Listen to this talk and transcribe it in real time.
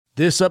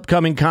This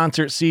upcoming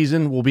concert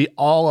season will be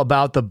all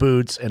about the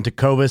boots, and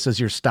Tecovas is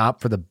your stop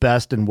for the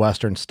best in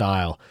Western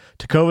style.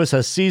 Tecovas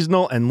has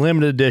seasonal and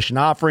limited edition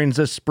offerings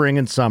this spring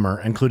and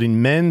summer,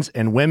 including men's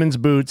and women's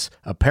boots,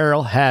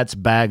 apparel, hats,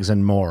 bags,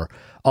 and more.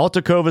 All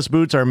Tecovas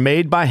boots are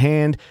made by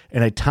hand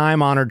in a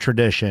time-honored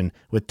tradition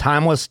with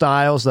timeless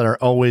styles that are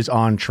always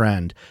on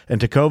trend. And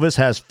Tecovas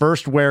has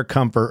first wear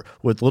comfort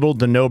with little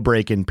to no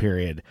break-in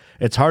period.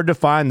 It's hard to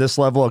find this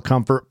level of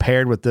comfort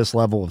paired with this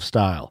level of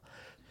style.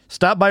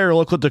 Stop by your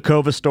local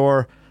Tecovas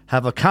store,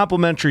 have a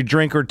complimentary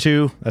drink or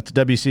two, that's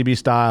WCB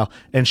style,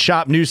 and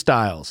shop new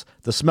styles.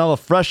 The smell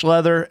of fresh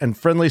leather and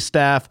friendly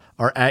staff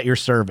are at your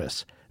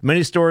service.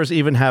 Many stores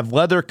even have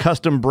leather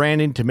custom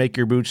branding to make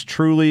your boots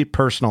truly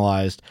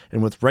personalized.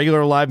 And with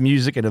regular live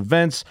music and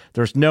events,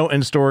 there's no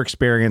in-store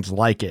experience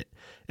like it.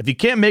 If you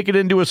can't make it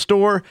into a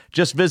store,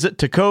 just visit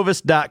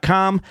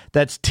tecovas.com.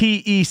 That's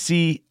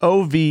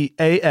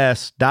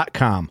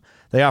TECOVAS.com.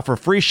 They offer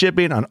free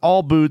shipping on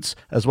all boots,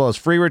 as well as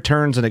free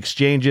returns and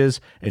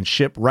exchanges, and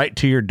ship right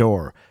to your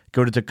door.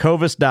 Go to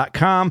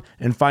tecovas.com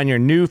and find your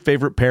new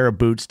favorite pair of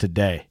boots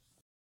today.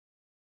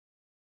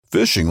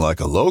 Fishing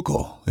like a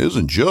local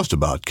isn't just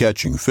about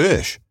catching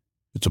fish.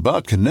 It's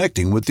about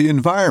connecting with the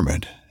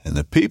environment and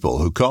the people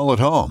who call it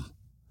home.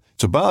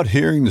 It's about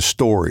hearing the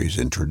stories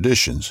and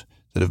traditions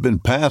that have been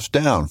passed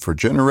down for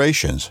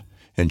generations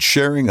and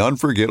sharing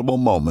unforgettable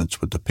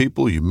moments with the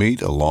people you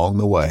meet along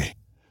the way.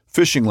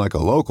 Fishing like a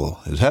local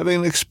is having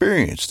an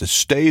experience that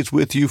stays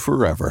with you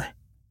forever.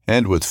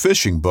 And with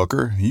Fishing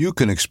Booker, you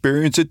can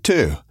experience it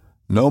too,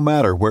 no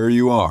matter where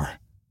you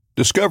are.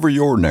 Discover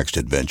your next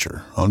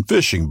adventure on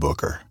Fishing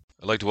Booker.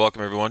 I'd like to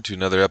welcome everyone to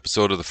another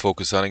episode of the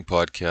Focus Hunting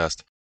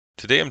Podcast.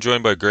 Today I'm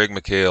joined by Greg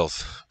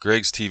McHales.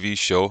 Greg's TV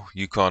show,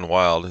 Yukon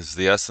Wild, is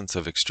the essence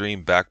of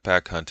extreme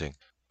backpack hunting.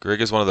 Greg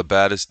is one of the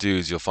baddest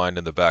dudes you'll find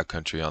in the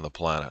backcountry on the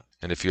planet.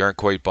 And if you aren't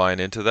quite buying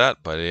into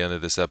that, by the end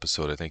of this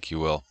episode, I think you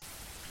will.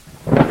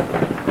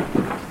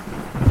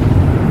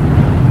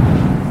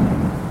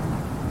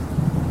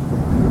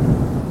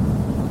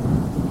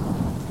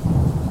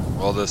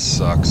 Well, this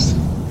sucks.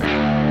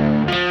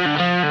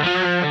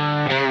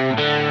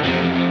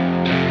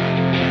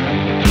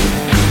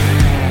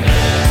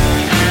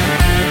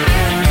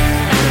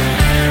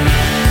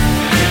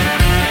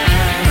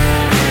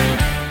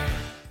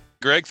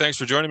 Greg, thanks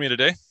for joining me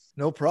today.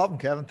 No problem,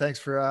 Kevin. Thanks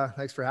for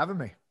having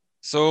me.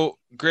 So,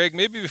 Greg,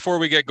 maybe before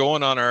we get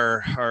going on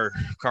our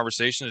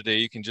conversation today,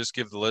 you can just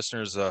give the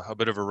listeners a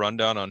bit of a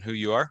rundown on who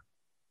you are.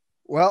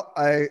 Well,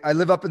 I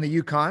live up in the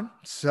Yukon,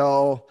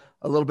 so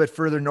a little bit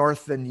further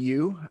north than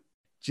you.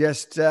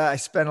 I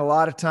spent a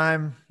lot of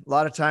time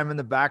in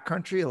the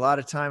backcountry, a lot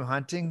of time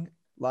hunting,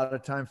 a lot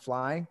of time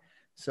flying.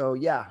 So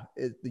yeah,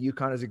 the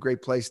Yukon is a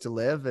great place to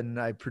live.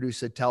 And I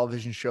produce a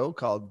television show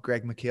called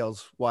Greg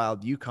McHale's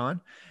Wild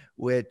Yukon,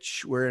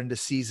 which we're into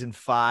season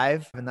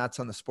 5, and that's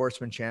on the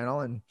Sportsman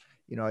Channel. And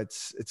you know,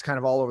 it's kind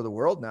of all over the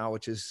world now,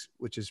 which is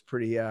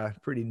pretty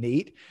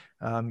neat.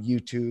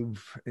 YouTube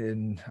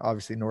in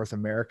obviously North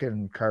America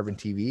and Carbon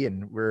TV,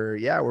 and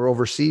we're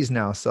overseas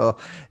now. So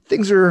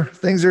things are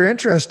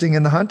interesting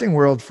in the hunting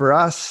world for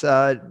us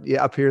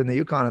up here in the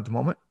Yukon at the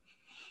moment.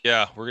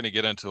 Yeah, we're going to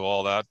get into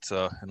all that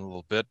in a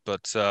little bit.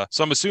 But so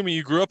I'm assuming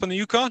you grew up in the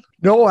Yukon?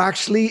 No,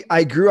 actually,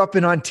 I grew up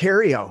in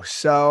Ontario.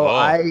 So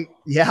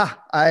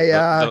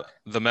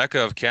the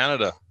Mecca of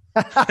Canada.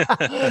 the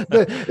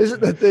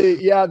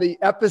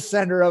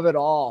epicenter of it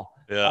all.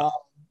 Yeah.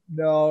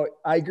 No,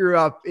 I grew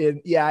up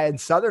in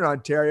Southern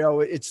Ontario.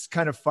 It's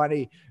kind of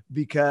funny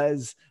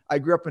because I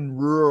grew up in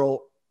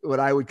rural, what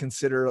I would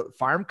consider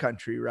farm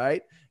country,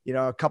 right? You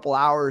know, a couple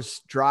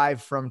hours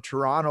drive from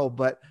Toronto,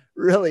 but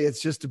really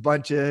it's just a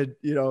bunch of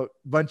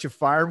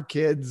farm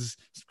kids,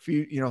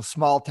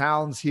 small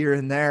towns here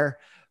and there.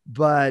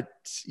 But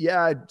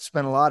yeah, I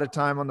spent a lot of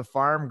time on the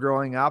farm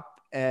growing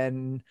up,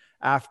 and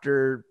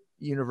after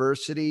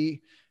university,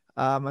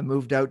 I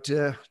moved out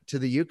to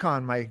the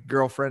Yukon. My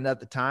girlfriend at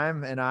the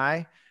time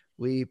and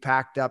we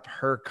packed up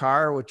her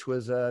car, which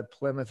was a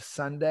Plymouth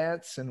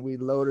Sundance, and we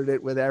loaded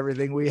it with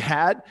everything we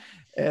had.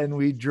 And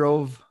we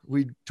drove,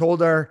 we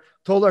told our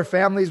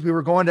families we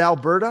were going to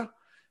Alberta.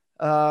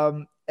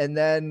 And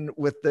then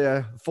with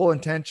the full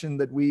intention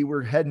that we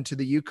were heading to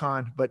the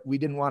Yukon, but we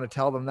didn't want to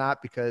tell them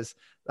that because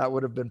that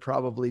would have been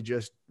probably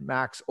just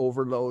max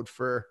overload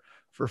for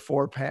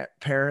 4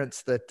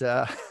 parents that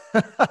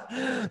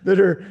that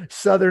are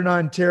Southern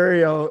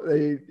Ontario.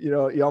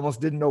 You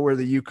almost didn't know where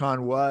the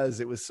Yukon was.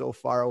 It was so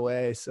far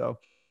away. So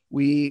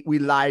we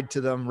lied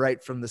to them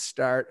right from the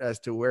start as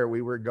to where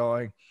we were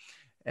going.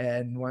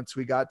 And once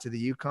we got to the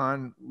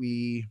Yukon,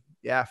 we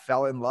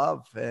fell in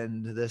love,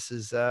 and this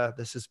has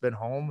been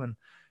home. And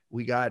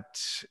we got,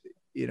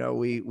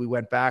 we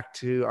went back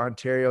to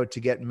Ontario to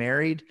get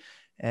married,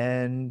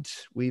 and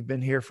we've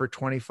been here for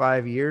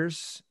 25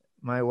 years.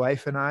 My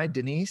wife and I,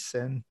 Denise,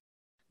 and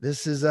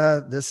this is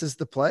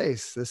the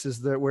place. This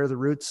is where the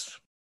roots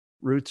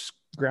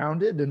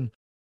grounded, and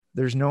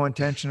there's no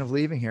intention of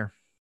leaving here.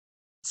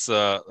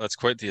 That's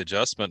quite the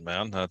adjustment,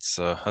 man. That's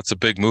a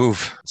big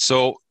move.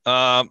 So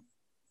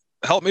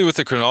help me with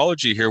the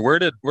chronology here. Where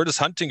does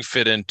hunting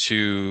fit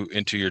into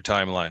your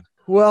timeline?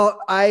 Well,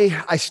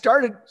 I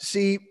started,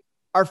 see,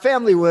 our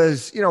family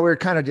was, we were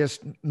kind of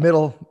just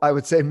I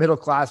would say middle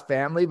class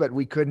family, but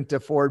we couldn't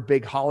afford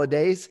big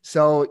holidays.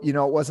 So, it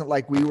wasn't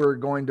like we were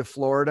going to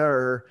Florida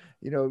or,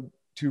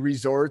 to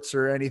resorts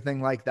or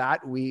anything like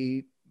that.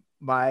 My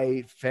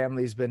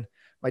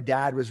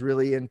dad was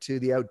really into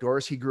the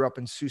outdoors. He grew up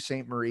in Sault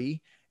Ste.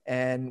 Marie,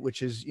 and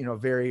which is,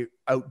 very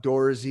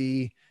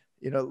outdoorsy,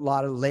 a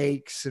lot of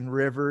lakes and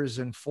rivers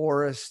and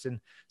forests. And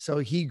so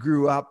he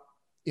grew up,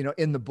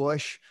 in the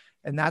bush.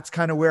 And that's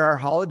kind of where our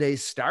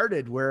holidays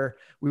started, where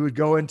we would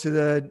go into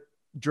the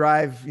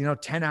drive,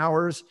 10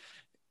 hours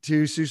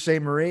to Sault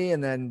Ste. Marie,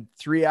 and then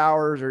 3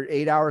 hours or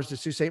 8 hours to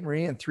Sault Ste.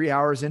 Marie, and 3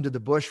 hours into the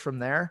bush from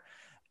there,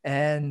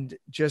 and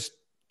just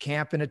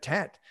camp in a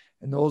tent.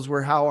 And those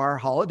were how our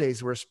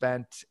holidays were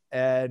spent.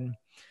 And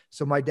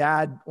so my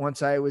dad,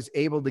 once I was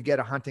able to get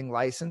a hunting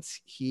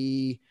license,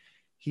 he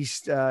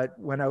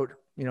went out,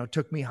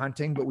 took me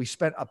hunting, but we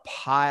spent a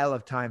pile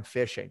of time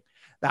fishing.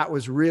 That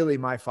was really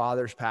my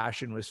father's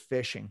passion, was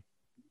fishing.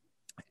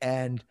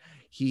 And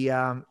he,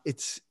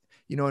 it's,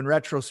 in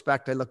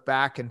retrospect, I look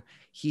back, and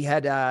he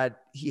had a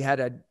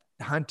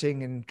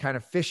hunting and kind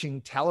of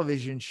fishing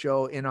television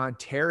show in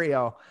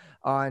Ontario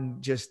on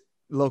just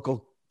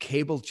local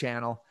cable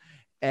channel.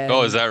 And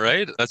is that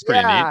right? That's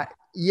pretty neat.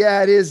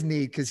 Yeah, it is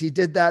neat, because he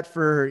did that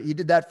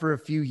for a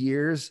few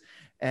years,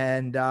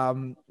 and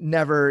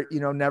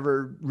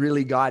never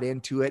really got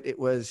into it.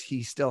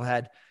 He still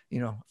had,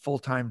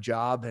 full-time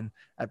job, and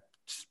at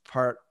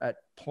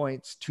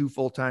points 2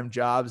 full-time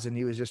jobs. And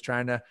he was just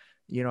trying to,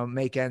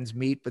 make ends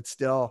meet, but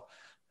still,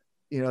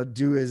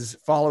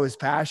 follow his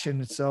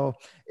passion. So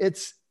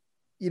it's,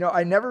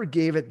 I never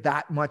gave it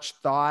that much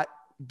thought,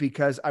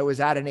 because I was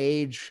at an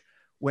age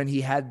when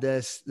he had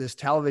this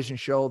television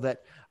show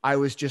that I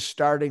was just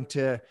starting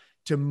to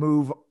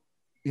move,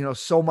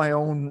 sow my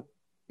own,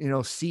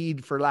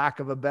 seed, for lack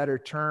of a better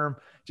term,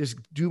 just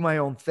do my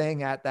own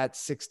thing at that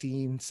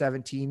 16,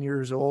 17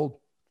 years old.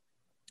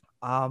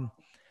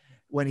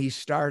 When he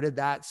started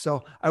that.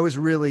 So I was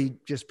really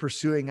just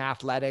pursuing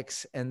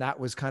athletics, and that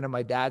was kind of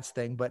my dad's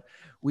thing. But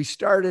we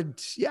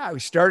started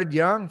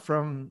young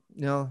from,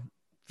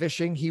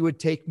 fishing. He would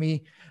take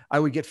me, I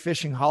would get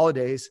fishing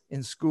holidays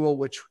in school,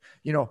 which,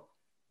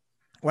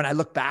 when I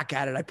look back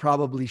at it, I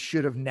probably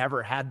should have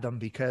never had them,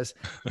 because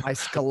my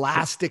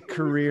scholastic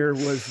career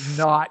was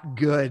not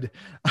good.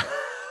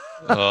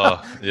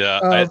 Oh,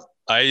 yeah.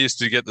 I used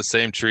to get the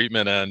same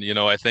treatment, and,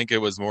 I think it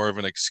was more of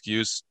an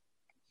excuse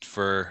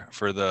for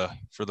the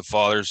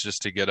fathers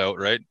just to get out,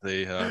 right?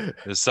 They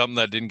is something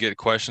that didn't get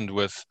questioned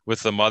with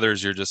the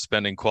mothers. You're just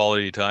spending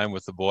quality time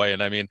with the boy.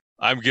 And I mean,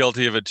 I'm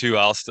guilty of it too.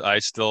 I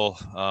still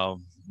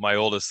my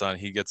oldest son,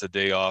 he gets a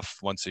day off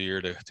once a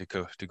year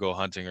to go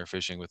hunting or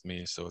fishing with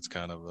me. So it's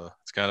kind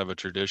of a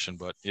tradition.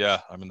 But yeah,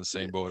 I'm in the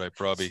same boat. I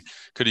probably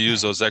could have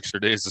used those extra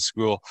days of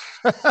school.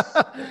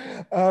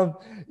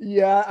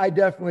 Yeah, I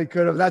definitely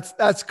could have.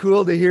 That's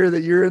cool to hear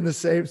that you're in the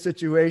same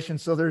situation.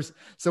 So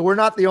we're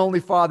not the only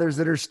fathers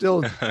that are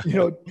still,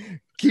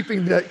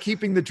 keeping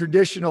the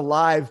tradition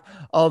alive.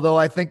 Although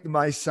I think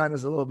my son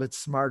is a little bit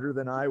smarter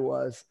than I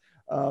was.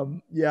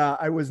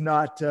 I was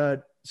not,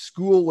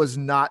 school was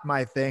not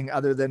my thing,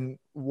 other than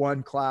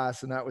one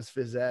class, and that was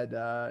phys ed.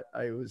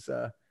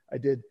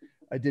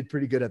 I did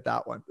pretty good at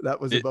that one. That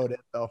was about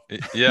it, though.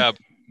 Yeah.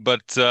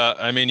 But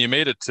I mean, you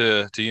made it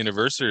to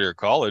university or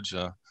college.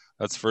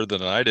 That's further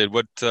than I did.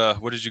 What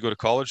did you go to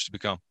college to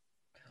become?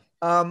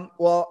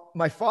 Well,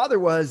 my father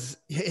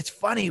it's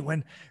funny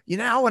when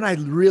I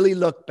really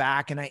look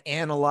back and I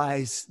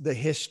analyze the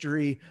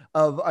history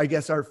of, I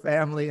guess, our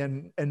family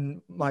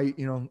and my,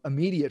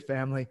 immediate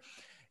family,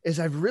 is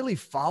I've really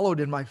followed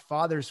in my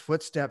father's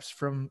footsteps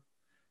from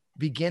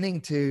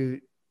beginning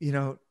to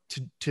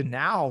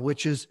now,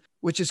 which is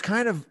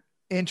kind of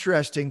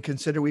interesting,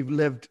 consider we've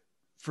lived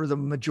for the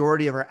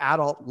majority of our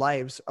adult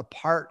lives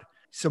apart.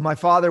 So my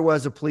father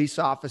was a police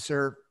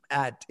officer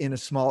in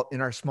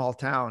our small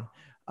town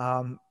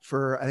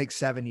for I think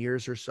 7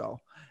 years or so.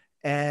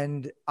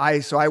 And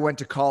I went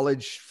to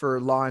college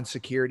for law and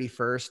security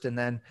first. And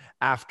then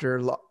after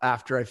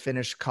I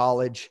finished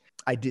college,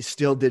 I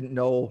still didn't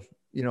know,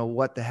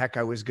 what the heck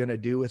I was going to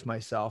do with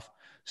myself.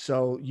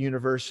 So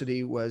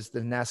university was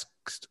the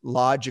next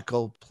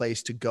logical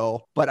place to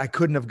go, but I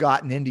couldn't have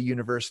gotten into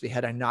university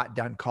had I not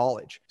done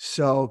college.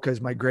 So, cause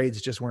my grades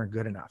just weren't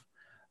good enough.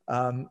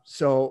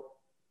 So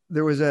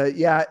there was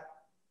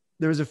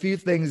a few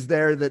things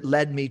there that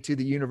led me to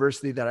the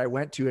university that I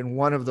went to. And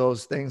one of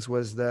those things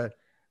was the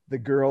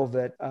girl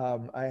that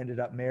I ended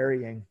up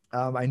marrying.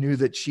 I knew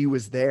that she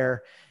was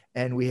there,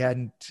 and we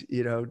hadn't,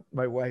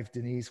 my wife,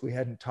 Denise, we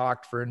hadn't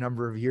talked for a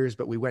number of years,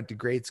 but we went to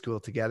grade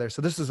school together.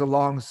 So this is a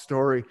long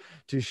story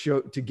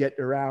to get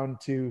around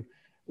to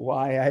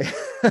why I,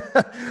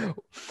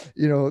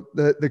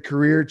 the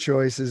career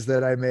choices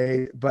that I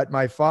made. But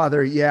my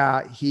father,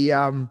 he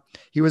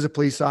was a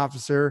police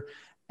officer,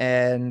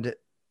 and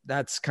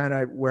that's kind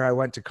of where I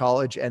went to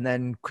college, and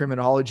then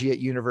criminology at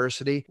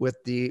university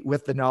with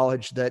the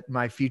knowledge that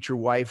my future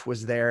wife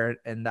was there.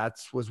 And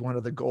was one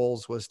of the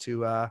goals, was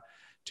to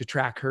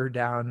track her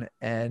down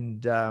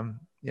and,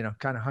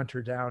 kind of hunt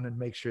her down and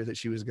make sure that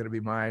she was going to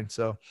be mine.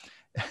 So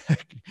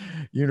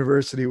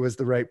university was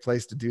the right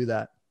place to do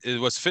that.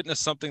 Was fitness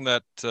something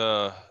that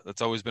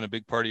that's always been a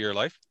big part of your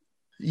life?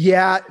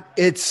 Yeah,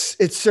 it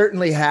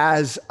certainly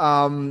has.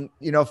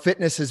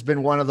 Fitness has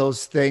been one of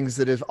those things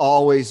that has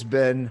always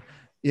been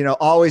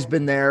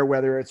there,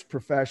 whether it's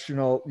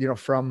professional,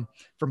 from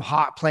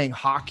playing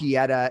hockey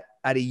at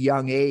a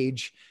young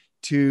age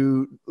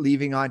to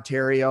leaving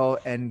Ontario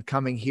and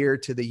coming here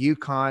to the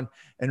Yukon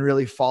and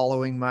really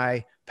following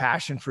my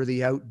passion for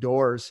the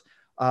outdoors.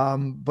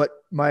 But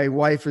my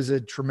wife is a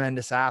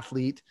tremendous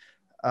athlete.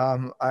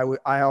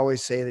 I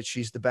always say that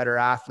she's the better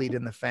athlete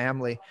in the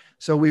family.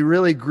 So we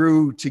really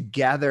grew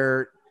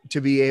together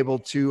to be able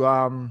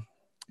to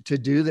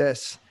do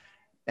this.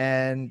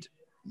 And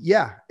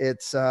yeah,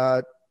 it's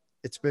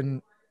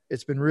been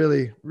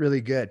really,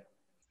 really good.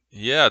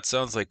 Yeah, it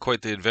sounds like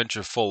quite the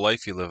adventure-full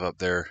life you live up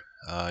there.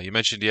 You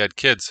mentioned you had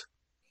kids.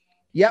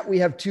 Yeah, we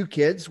have 2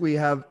 kids. We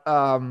have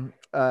a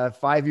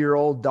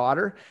 5-year-old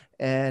daughter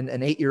and an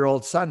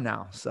 8-year-old son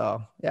now.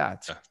 So yeah,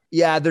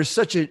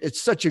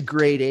 it's such a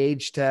great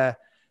age to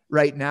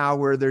right now,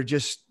 where they're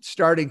just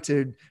starting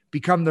to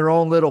become their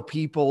own little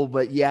people,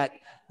 but yet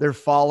they're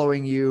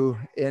following you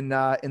in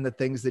the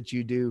things that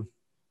you do.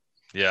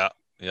 Yeah.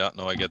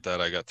 No, I get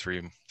that. I got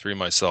three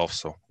myself.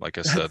 So like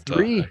I said,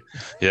 3.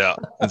 Yeah,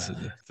 it's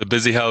a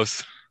busy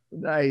house.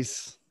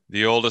 Nice.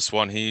 The oldest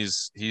one,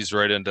 he's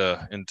right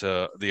into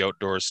the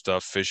outdoor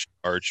stuff, fish,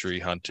 archery,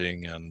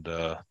 hunting, and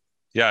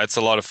yeah, it's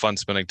a lot of fun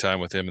spending time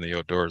with him in the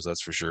outdoors.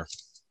 That's for sure.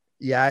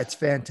 Yeah, it's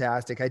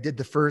fantastic. I did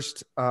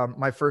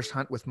my first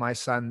hunt with my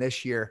son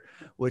this year,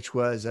 which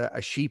was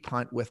a sheep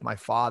hunt with my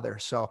father.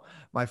 So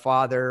my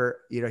father,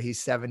 he's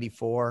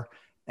 74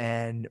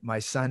 and my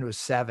son was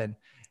 7,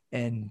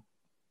 and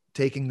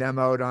taking them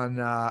out on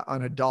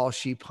a Dall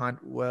sheep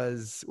hunt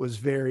was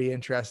very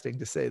interesting,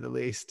 to say the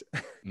least.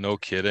 No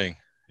kidding.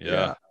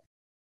 Yeah.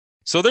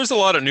 So there's a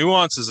lot of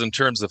nuances in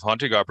terms of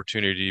hunting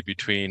opportunity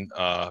between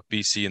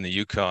BC and the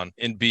Yukon.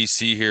 In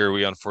BC here,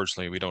 we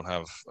don't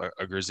have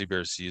a grizzly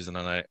bear season,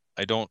 and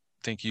I don't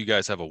think you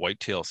guys have a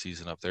whitetail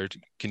season up there.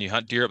 Can you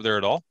hunt deer up there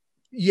at all?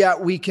 Yeah,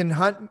 we can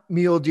hunt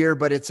mule deer,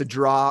 but it's a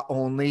draw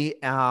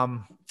only.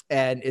 And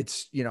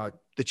it's,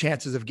 the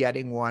chances of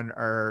getting one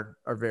are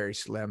very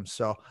slim.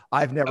 So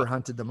I've never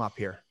hunted them up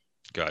here.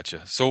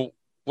 Gotcha. So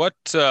what,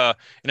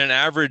 in an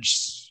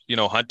average,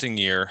 hunting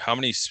year, how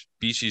many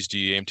species do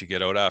you aim to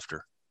get out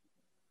after?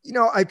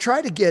 I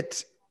try to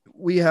get,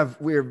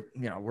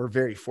 we're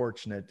very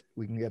fortunate.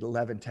 We can get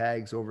 11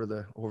 tags over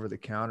the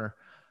counter.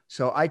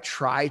 So I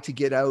try to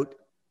get out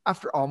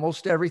after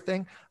almost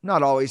everything. I'm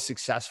not always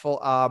successful.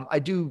 I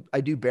do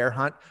bear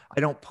hunt. I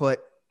don't put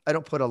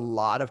a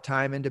lot of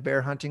time into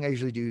bear hunting. I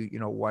usually do,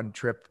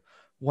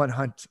 one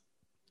hunt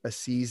a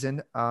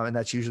season. And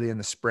that's usually in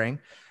the spring.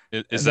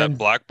 Is that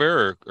black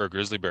bear or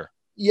grizzly bear?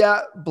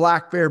 Yeah.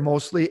 Black bear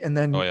mostly. And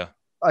then, oh yeah,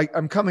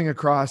 I'm coming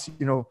across,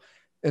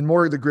 and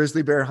more of the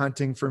grizzly bear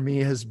hunting for me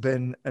has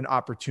been an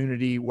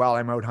opportunity while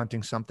I'm out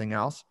hunting something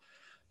else.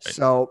 Right.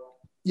 So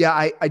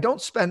yeah, I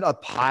don't spend a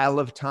pile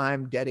of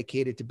time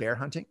dedicated to bear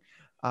hunting.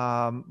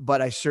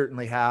 But I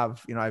certainly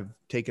have, I've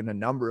taken a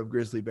number of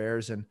grizzly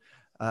bears and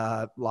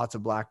lots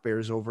of black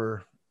bears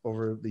over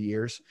the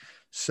years.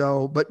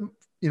 So, but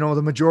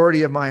the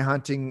majority of my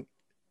hunting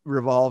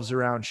revolves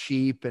around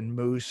sheep and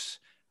moose,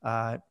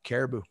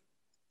 caribou.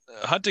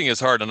 Hunting is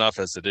hard enough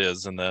as it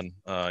is. And then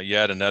you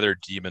add another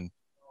demon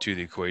to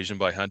the equation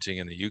by hunting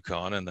in the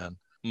Yukon, and then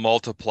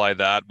multiply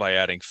that by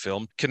adding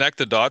film. Connect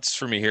the dots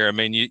for me here. I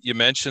mean, you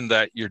mentioned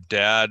that your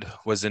dad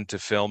was into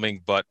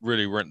filming, but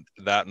really weren't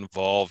that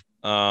involved.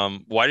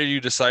 Why did you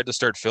decide to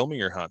start filming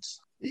your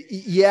hunts?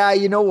 Yeah,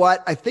 you know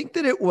what? I think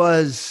that it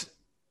was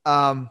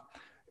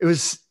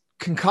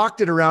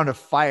concocted around a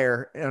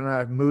fire in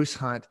a moose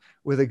hunt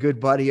with a good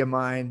buddy of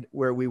mine,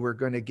 where we were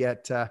going to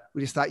get,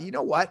 we just thought, you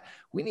know what,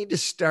 we need to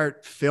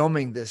start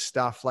filming this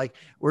stuff. Like,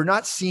 we're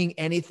not seeing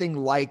anything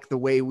like the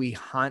way we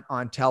hunt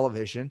on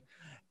television.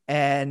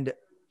 And,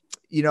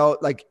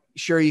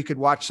 sure, you could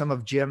watch some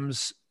of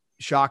Jim's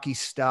Shockey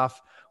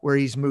stuff where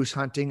he's moose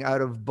hunting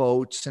out of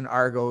boats and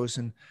Argos.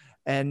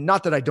 And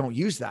not that I don't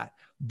use that,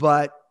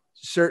 but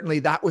certainly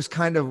that was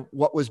kind of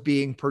what was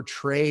being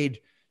portrayed,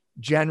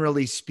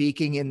 generally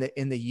speaking, in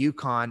the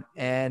Yukon.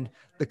 And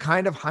the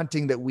kind of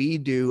hunting that we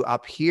do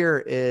up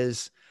here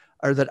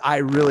or that I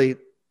really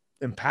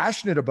am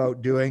passionate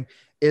about doing,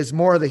 is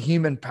more of the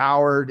human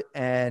powered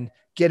and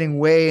getting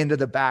way into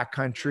the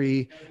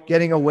backcountry,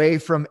 getting away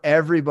from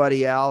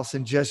everybody else,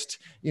 and just,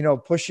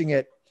 pushing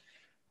it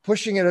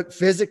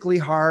physically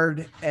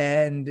hard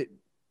and,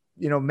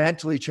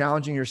 mentally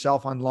challenging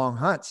yourself on long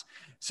hunts.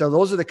 So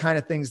those are the kind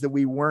of things that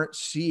we weren't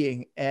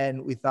seeing.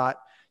 And we thought,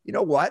 you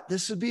know what,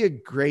 this would be a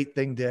great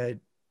thing to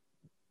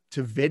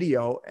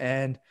video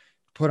and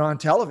put on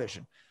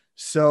television.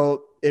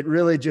 So it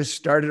really just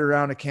started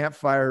around a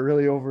campfire,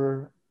 really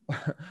over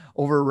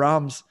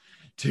rums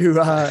to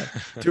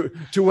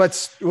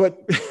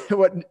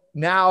what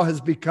now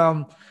has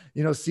become,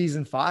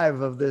 season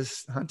 5 of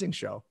this hunting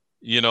show.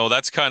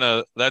 That's kind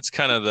of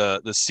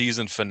the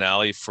season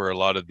finale for a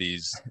lot of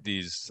these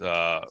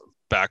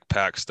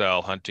backpack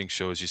style hunting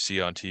shows you see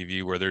on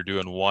TV, where they're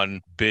doing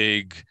one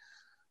big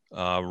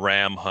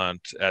ram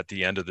hunt at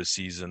the end of the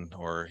season,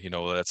 or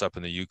that's up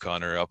in the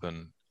Yukon or up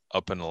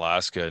in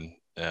Alaska,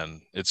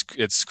 and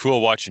it's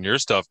cool watching your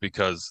stuff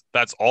because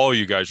that's all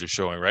you guys are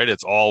showing, right?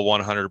 It's all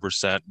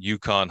 100%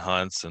 Yukon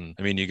hunts, and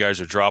I mean, you guys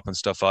are dropping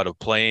stuff out of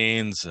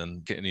planes,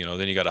 and then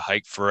you got to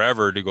hike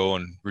forever to go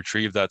and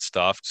retrieve that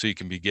stuff so you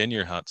can begin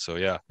your hunt. So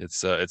yeah,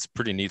 it's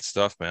pretty neat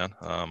stuff, man.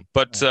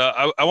 But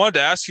I wanted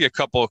to ask you a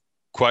couple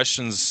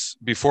questions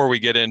before we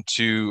get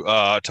into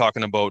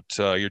talking about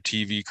your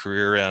TV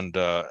career,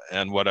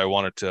 and what I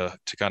wanted to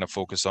kind of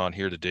focus on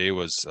here today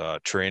was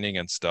training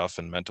and stuff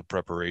and mental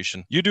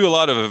preparation. You do a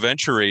lot of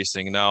adventure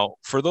racing. Now,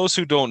 for those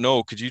who don't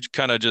know, could you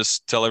kind of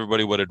just tell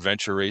everybody what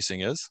adventure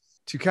racing is?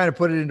 To kind of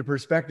put it into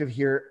perspective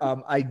here,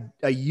 I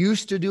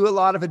used to do a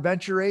lot of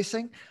adventure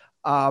racing.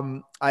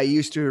 I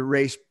used to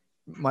race.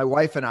 My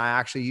wife and I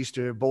actually used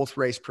to both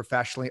race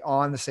professionally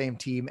on the same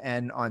team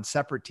and on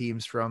separate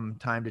teams from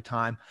time to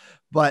time.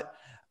 But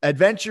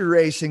adventure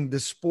racing, the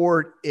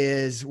sport,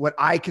 is what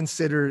I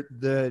consider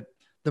the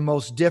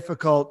most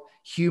difficult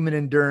human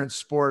endurance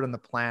sport on the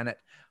planet.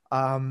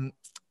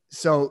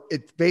 So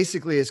it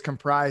basically is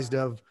comprised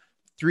of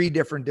 3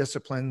 different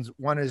disciplines.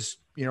 One is,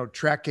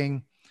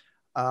 trekking.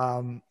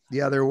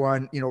 The other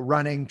one,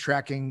 running,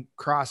 trekking,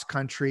 cross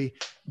country,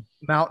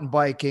 mountain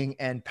biking,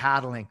 and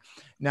paddling.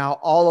 Now,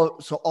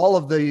 all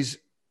of these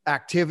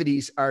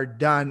activities are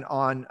done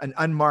on an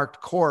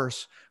unmarked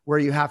course where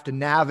you have to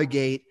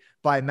navigate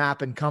by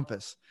map and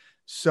compass.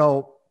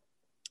 So,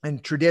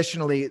 and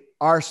traditionally,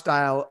 our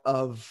style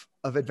of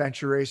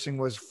adventure racing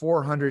was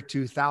 400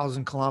 to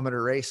 1,000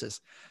 kilometer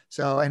races.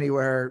 So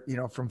anywhere,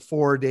 from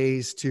 4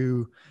 days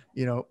to,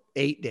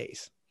 8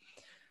 days.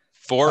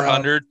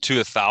 400 to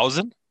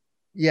 1,000?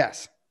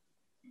 Yes.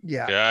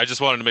 Yeah. Yeah. I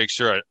just wanted to make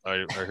sure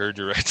I heard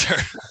you right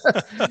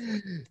there.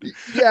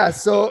 Yeah.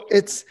 So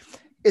it's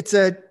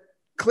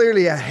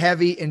clearly a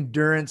heavy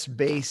endurance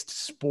based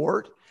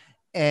sport.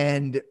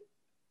 And,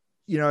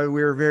 we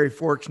were very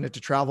fortunate to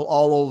travel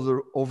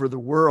all over the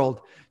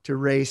world to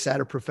race at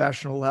a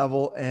professional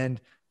level and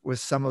with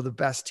some of the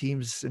best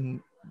teams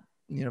in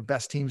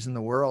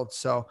the world.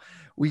 So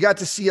we got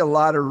to see a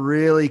lot of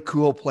really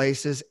cool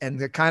places, and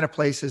the kind of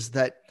places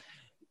that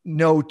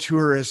no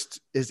tourist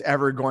is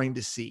ever going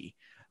to see,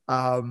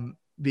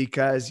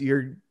 because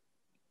you're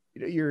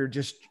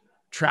just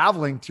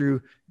traveling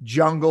through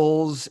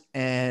jungles,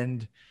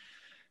 and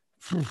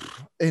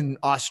in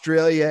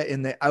Australia,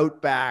 in the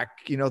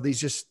outback,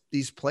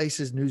 these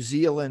places, New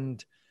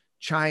Zealand,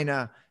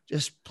 China,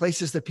 just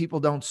places that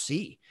people don't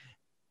see,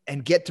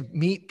 and get to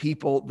meet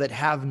people that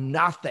have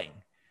nothing,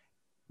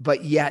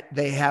 but yet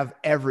they have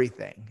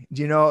everything.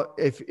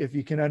 If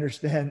you can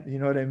understand, you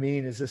know what I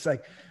mean? It's just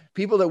like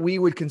people that we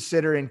would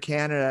consider in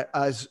Canada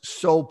as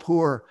so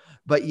poor,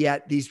 but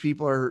yet these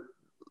people are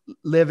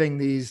living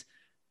these,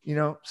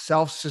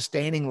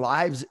 self-sustaining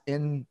lives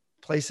in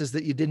places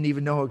that you didn't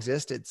even know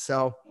existed.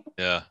 So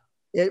yeah,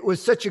 it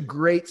was such a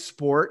great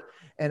sport,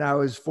 and I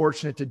was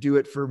fortunate to do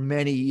it for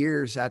many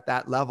years at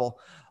that level.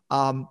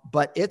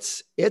 But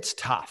it's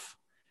tough.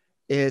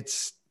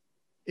 It's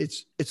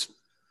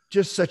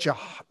just such a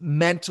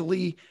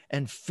mentally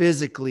and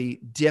physically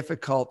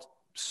difficult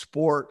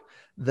sport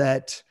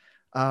that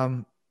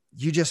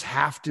you just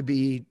have to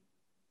be,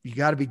 you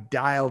got to be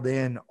dialed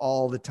in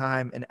all the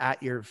time and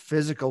at your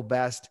physical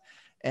best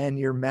and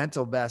your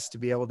mental best to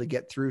be able to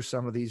get through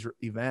some of these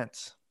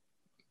events.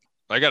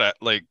 I gotta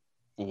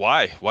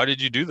why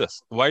did you do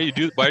this? Why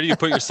do you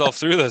put yourself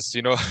through this?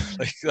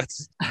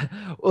 That's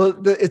well,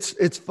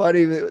 it's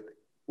funny that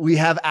we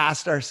have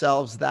asked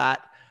ourselves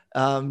that.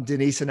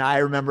 Denise and I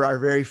remember our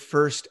very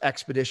first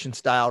expedition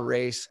style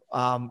race,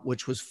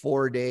 which was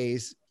 4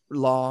 days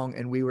long.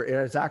 And it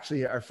was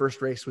actually, our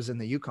first race was in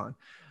the Yukon.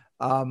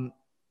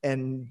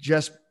 And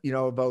just,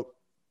 about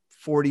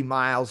 40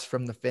 miles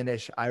from the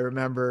finish, I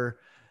remember,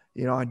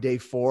 on day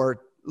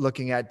 4,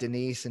 looking at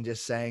Denise and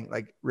just saying,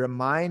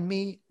 remind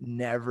me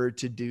never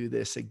to do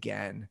this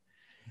again,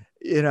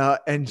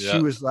 and she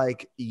was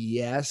like,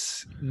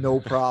 yes, no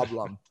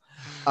problem.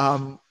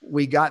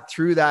 We got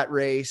through that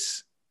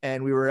race,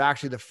 and we were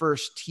actually the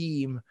first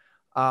team,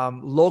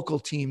 local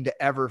team,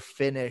 to ever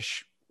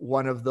finish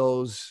one of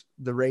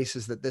the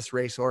races that this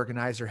race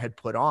organizer had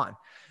put on.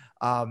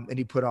 And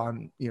he put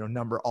on,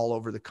 number all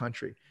over the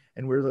country.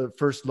 And we're the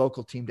first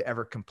local team to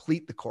ever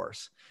complete the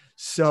course.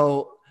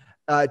 So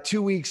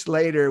 2 weeks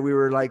later, we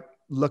were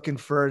looking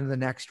for the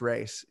next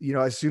race.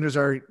 As soon as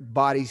our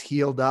bodies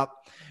healed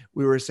up,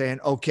 we were saying,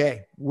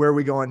 okay, where are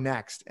we going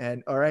next?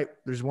 And all right,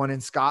 there's one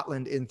in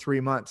Scotland in 3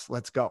 months.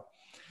 Let's go.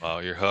 Wow,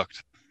 you're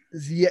hooked.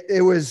 Yeah,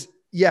 it was,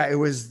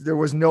 there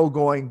was no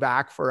going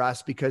back for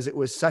us, because it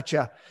was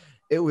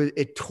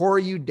it tore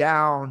you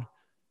down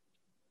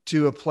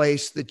to a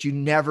place that you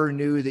never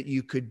knew that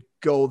you could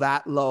go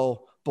that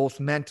low, both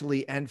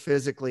mentally and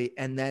physically,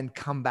 and then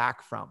come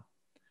back from.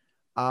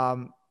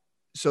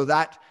 So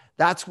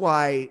that's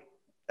why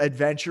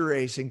adventure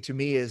racing to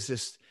me is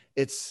just,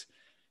 it's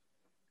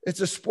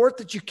a sport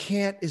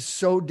that is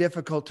so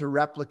difficult to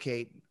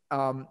replicate,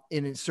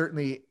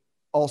 certainly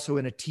also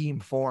in a team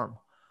form,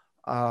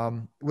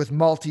 with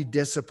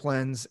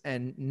multi-disciplines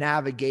and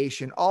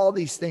navigation, all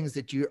these things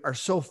that you are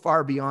so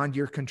far beyond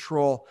your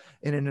control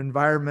in an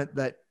environment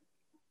that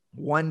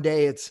one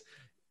day it's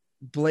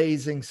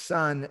blazing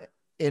sun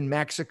in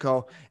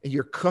Mexico and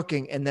you're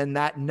cooking. And then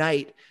that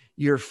night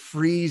you're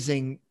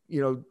freezing,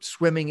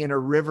 swimming in a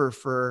river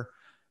for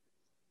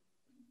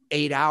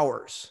 8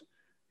 hours,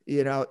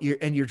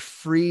 you're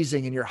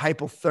freezing and you're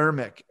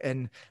hypothermic,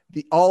 and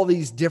all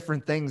these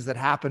different things that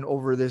happen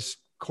over this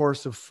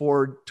course of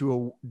 4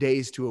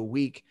 days to a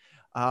week.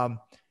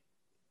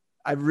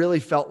 I really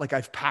felt like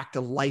I've packed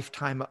a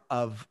lifetime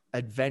of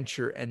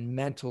adventure and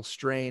mental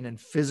strain and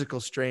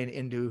physical strain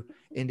into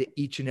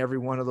each and every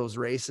one of those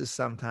races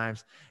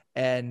sometimes.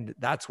 And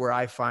that's where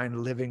I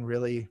find living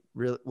really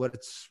what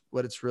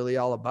it's really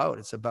all about.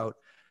 It's about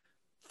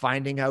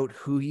finding out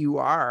who you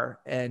are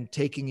and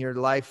taking your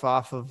life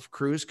off of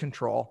cruise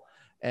control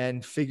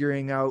and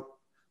figuring out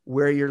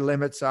where your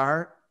limits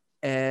are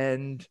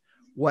and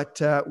what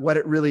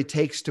it really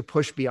takes to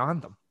push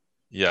beyond them.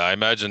 Yeah, I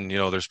imagine,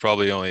 there's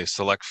probably only a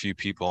select few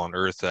people on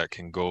Earth that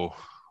can go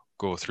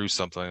through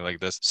something like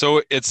this.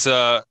 So it's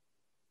a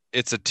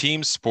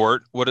team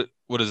sport. What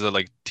is it,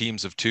 like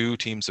teams of 2,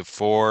 teams of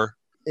 4?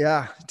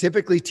 Yeah,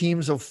 typically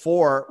teams of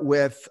 4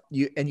 with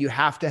you, and you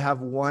have to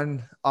have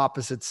one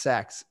opposite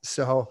sex.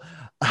 So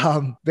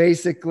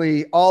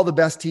basically all the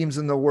best teams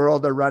in the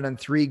world are running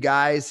 3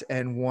 guys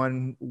and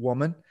 1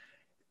 woman.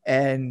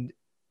 And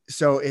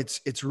so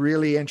it's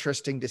really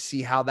interesting to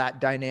see how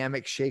that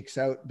dynamic shakes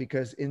out,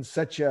 because in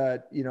such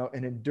an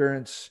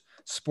endurance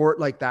sport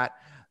like that,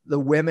 the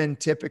women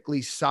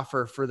typically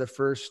suffer for the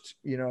first,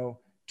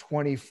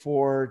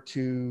 24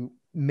 to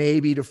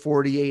maybe to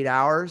 48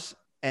 hours.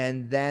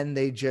 And then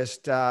they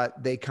just,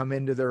 they come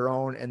into their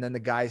own, and then the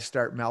guys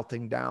start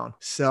melting down.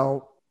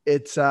 So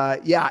it's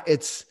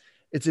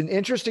an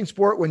interesting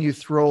sport when you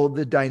throw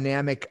the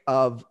dynamic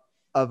of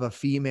a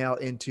female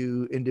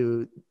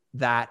into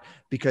that,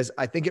 because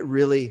I think it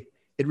really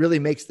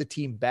makes the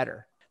team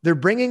better. They're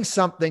bringing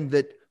something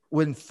that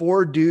when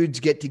 4 dudes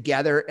get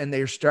together and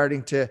they're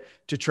starting to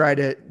try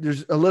to,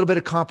 there's a little bit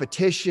of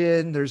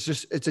competition.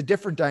 It's a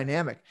different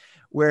dynamic.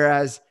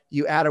 Whereas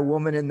you add a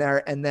woman in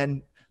there, and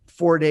then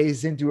 4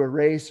 days into a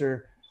race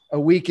or a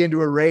week into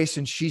a race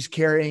and she's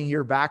carrying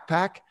your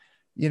backpack,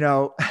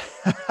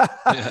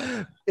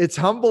 It's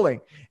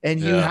humbling. And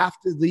you have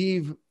to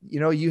leave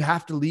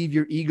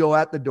your ego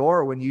at the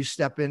door when you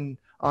step in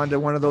onto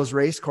one of those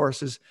race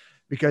courses,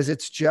 because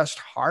it's just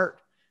hard.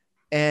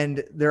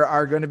 And there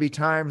are going to be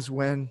times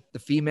when the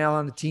female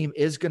on the team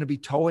is going to be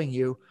towing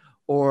you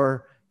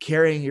or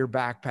carrying your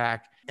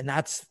backpack. And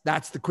that's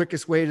the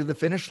quickest way to the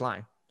finish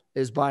line,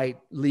 is by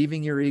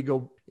leaving your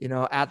ego,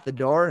 at the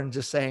door and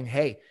just saying,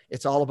 hey,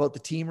 it's all about the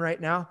team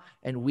right now.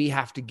 And we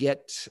have to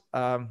get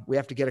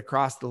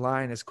across the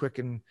line as quick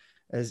and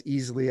as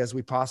easily as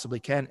we possibly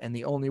can. And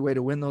the only way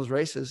to win those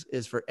races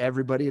is for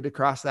everybody to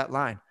cross that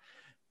line,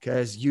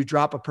 because you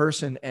drop a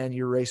person and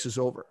your race is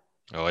over.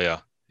 Oh yeah.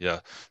 Yeah.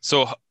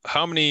 So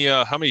how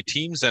many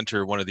teams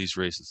enter one of these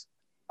races?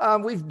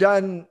 We've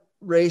done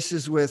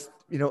races with,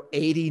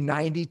 80,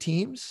 90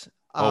 teams.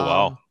 Oh,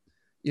 wow.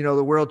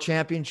 The world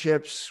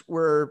championships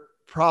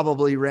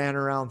probably ran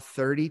around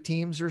 30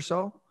 teams or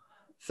so,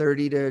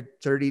 30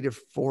 to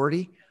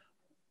 40.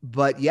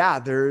 But yeah,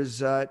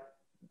 there's,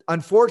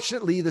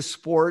 unfortunately the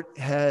sport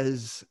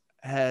has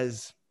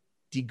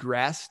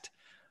digressed.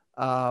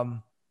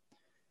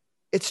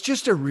 It's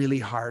just a really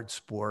hard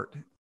sport.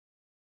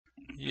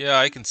 Yeah,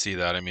 I can see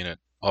that. I mean, it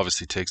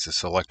obviously takes a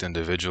select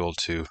individual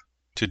to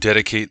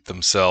dedicate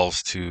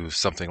themselves to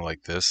something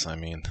like this. I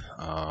mean,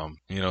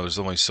 there's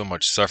only so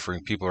much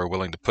suffering people are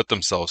willing to put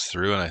themselves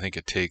through, and I think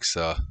it takes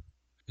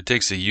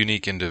a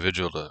unique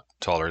individual to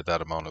tolerate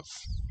that amount of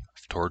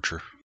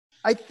torture.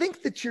 I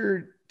think that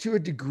to a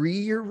degree,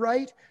 you're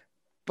right,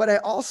 but I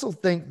also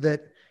think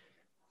that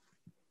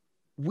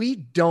we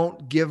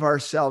don't give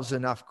ourselves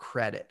enough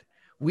credit.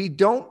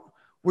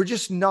 We're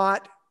just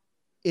not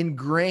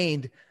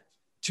ingrained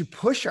to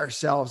push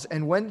ourselves.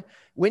 And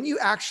when you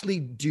actually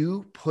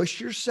do push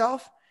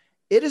yourself,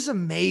 it is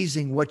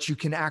amazing what you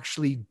can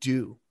actually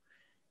do.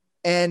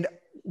 And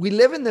we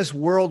live in this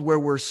world where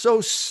we're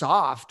so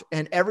soft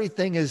and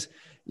everything is,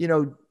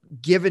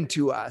 given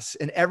to us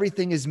and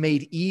everything is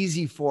made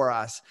easy for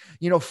us.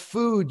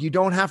 Food, you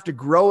don't have to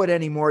grow it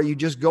anymore. You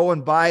just go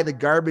and buy the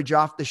garbage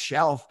off the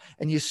shelf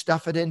and you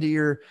stuff it into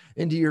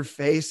your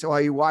face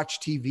while you watch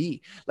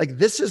TV. Like,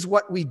 this is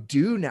what we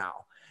do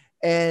now.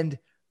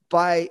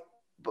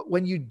 But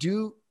when you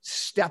do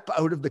step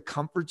out of the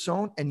comfort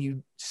zone and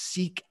you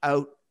seek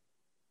out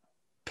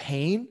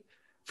pain,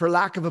 for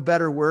lack of a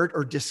better word,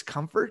 or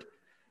discomfort,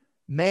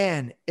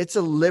 man, it's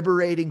a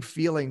liberating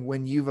feeling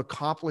when you've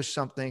accomplished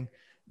something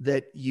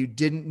that you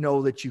didn't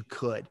know that you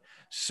could.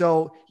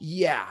 So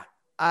yeah,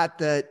 at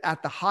the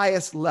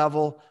highest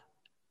level,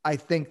 I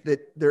think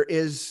that there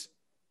is,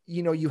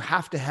 you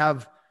have to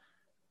have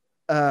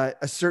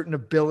a certain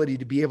ability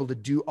to be able to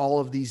do all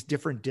of these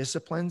different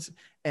disciplines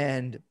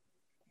and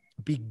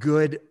be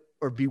good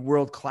or be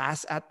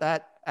world-class at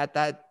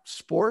that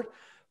sport.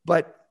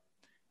 But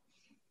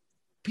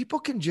people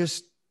can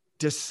just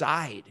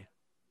decide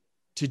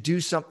to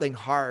do something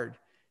hard.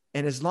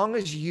 And as long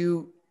as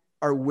you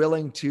are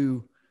willing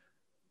to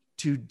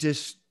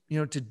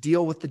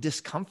deal with the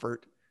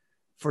discomfort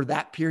for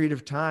that period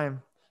of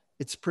time,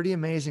 it's pretty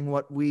amazing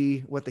what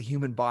the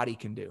human body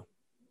can do.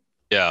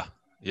 Yeah.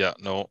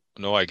 No,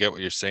 I get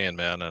what you're saying,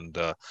 man. And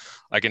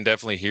I can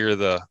definitely hear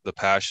the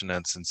passion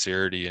and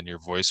sincerity in your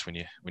voice when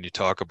you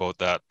talk about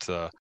that,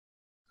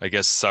 I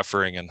guess,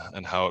 suffering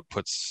and how it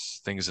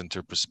puts things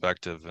into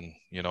perspective. And,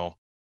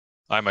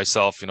 I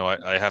myself,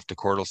 I have to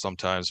chortle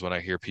sometimes when I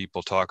hear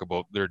people talk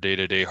about their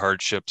day-to-day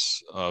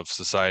hardships of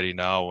society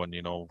now and,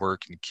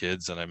 work and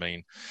kids. And I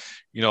mean,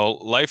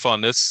 life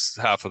on this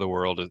half of the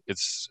world,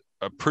 it's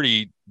a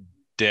pretty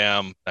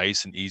damn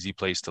nice and easy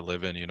place to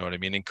live in. You know what I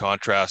mean? In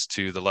contrast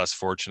to the less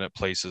fortunate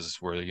places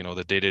where,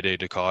 the day-to-day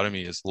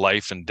dichotomy is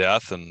life and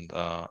death. And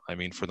I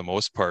mean, for the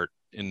most part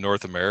in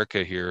North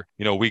America here,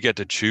 we get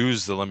to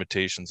choose the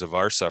limitations of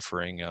our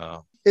suffering.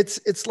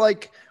 It's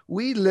like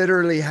we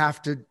literally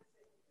have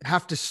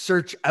to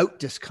search out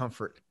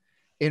discomfort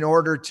in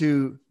order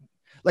to,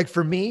 like,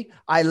 for me,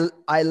 I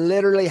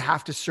literally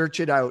have to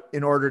search it out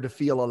in order to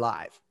feel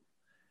alive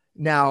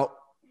now.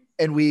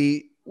 And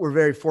we're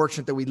very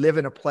fortunate that we live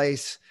in a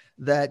place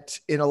that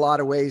in a lot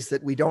of ways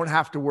that we don't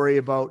have to worry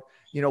about,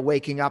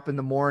 waking up in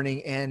the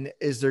morning and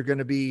is there going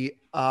to be,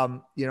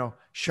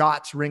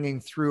 shots ringing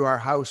through our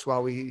house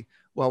while we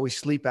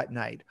sleep at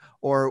night,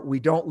 or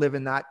we don't live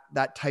in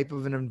that type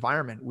of an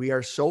environment. We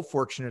are so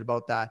fortunate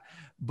about that.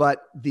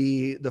 But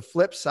the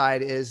flip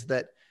side is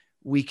that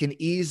we can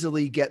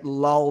easily get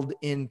lulled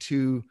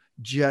into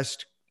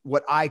just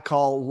what I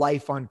call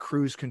life on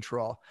cruise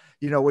control.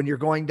 When you're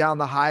going down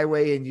the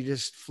highway and you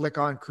just flick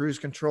on cruise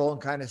control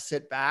and kind of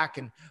sit back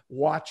and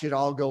watch it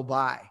all go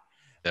by.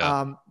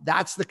 Yeah.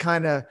 That's the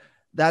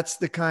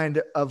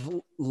kind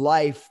of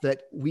life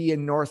that we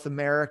in North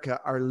America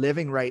are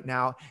living right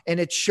now. And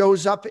it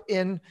shows up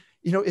in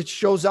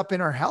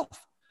our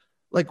health.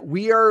 Like,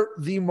 we are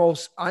the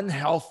most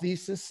unhealthy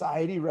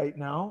society right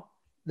now.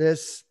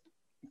 This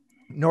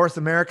North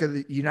America,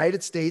 the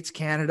United States,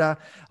 Canada,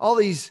 all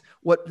these,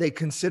 what they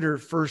consider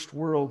first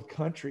world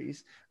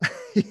countries,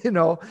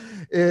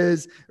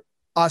 is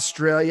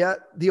Australia.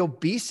 The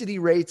obesity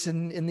rates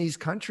in these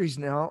countries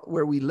now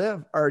where we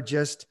live are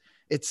just,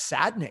 it's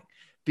saddening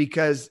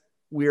because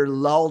we're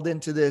lulled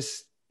into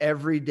this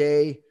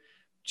everyday,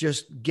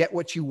 just get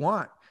what you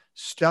want.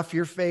 Stuff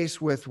your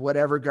face with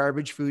whatever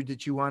garbage food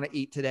that you want to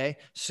eat today.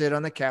 Sit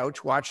on the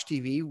couch, watch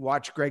TV,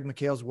 watch Greg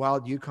McHale's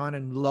Wild Yukon,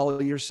 and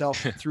lull yourself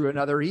through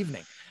another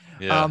evening.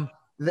 Yeah.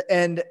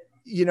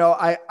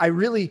 I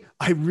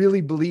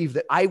really believe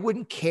that I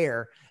wouldn't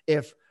care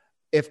if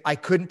I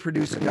couldn't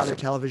produce another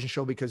television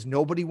show because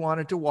nobody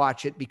wanted to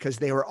watch it because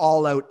they were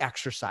all out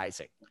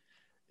exercising.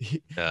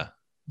 Yeah.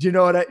 Do you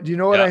know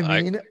what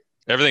I mean?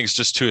 Everything's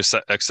just too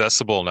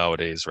accessible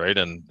nowadays, right?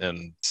 And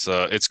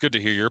it's good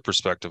to hear your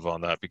perspective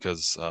on that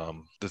because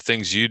the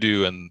things you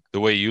do and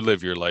the way you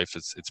live your life,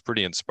 it's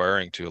pretty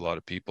inspiring to a lot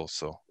of people.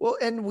 So well,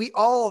 and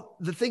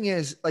the thing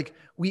is, like,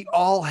 we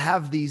all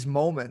have these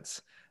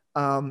moments.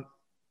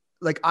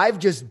 Like I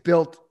just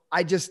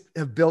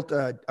have built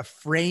a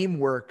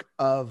framework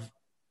of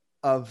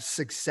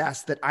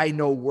success that I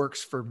know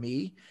works for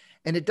me,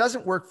 and it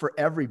doesn't work for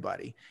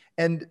everybody.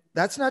 And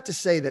that's not to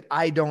say that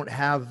I don't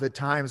have the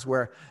times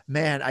where,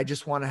 man, I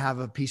just want to have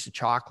a piece of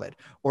chocolate,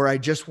 or I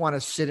just want to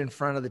sit in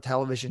front of the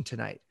television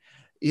tonight,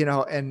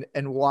 and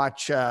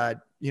watch, no,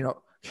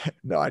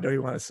 I don't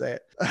even want to say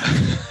it.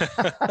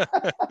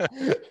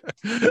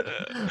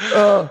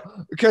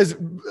 Because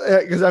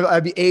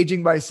I'd be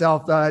aging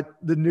myself. That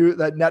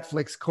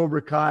Netflix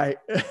Cobra Kai.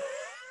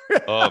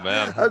 Oh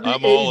man,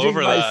 I'm all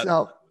over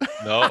myself.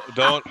 No,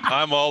 don't.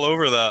 I'm all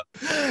over that.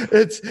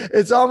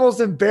 It's almost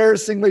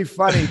embarrassingly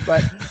funny,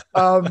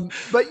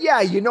 but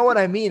yeah, you know what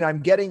I mean. I'm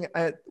getting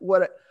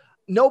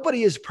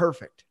nobody is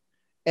perfect,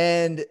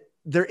 and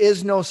there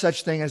is no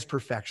such thing as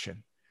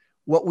perfection.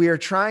 What I'm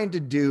trying to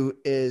do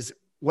is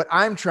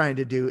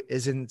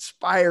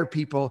inspire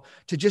people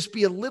to just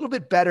be a little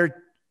bit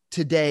better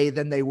today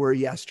than they were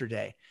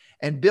yesterday,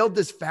 and build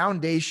this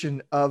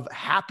foundation of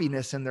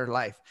happiness in their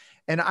life.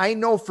 And I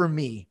know for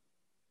me,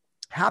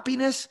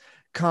 happiness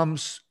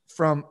comes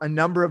from a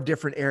number of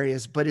different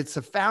areas, but it's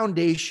a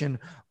foundation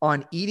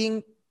on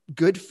eating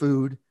good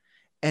food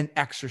and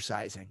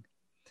exercising.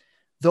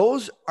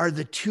 Those are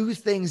the two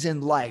things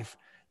in life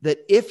that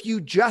if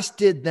you just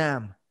did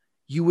them,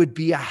 you would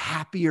be a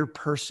happier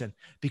person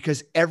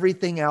because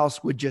everything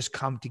else would just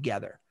come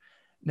together.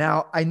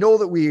 Now, I know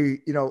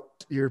that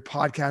your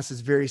podcast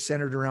is very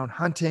centered around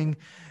hunting,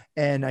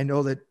 and I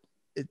know that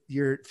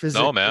your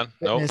physical man.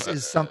 fitness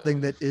is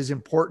something that is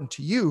important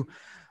to you.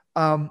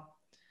 But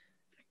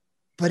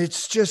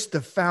it's just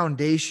the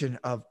foundation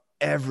of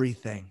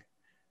everything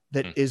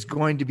that is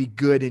going to be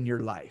good in your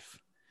life.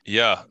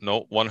 Yeah,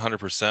 no,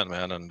 100%,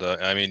 man. And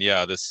I mean,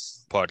 yeah,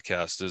 this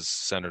podcast is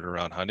centered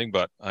around hunting,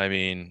 but I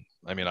mean,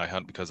 I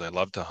hunt because I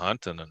love to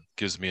hunt and it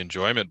gives me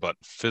enjoyment, but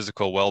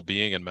physical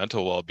well-being and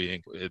mental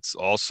well-being, it's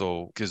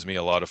also gives me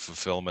a lot of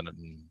fulfillment,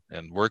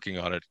 and working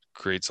on it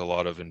creates a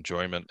lot of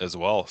enjoyment as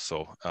well.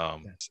 So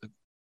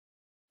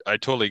I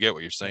totally get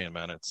what you're saying,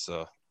 man. It's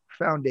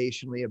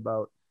foundationally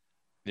about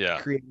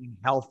creating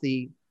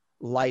healthy,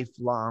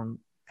 lifelong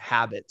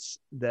habits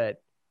that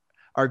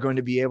are going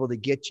to be able to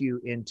get you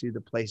into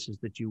the places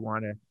that you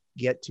want to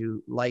get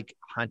to, like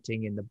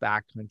hunting in the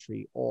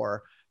backcountry,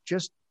 or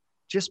just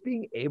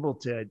being able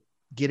to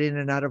get in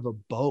and out of a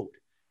boat,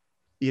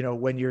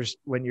 when you're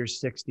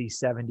 60,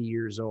 70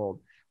 years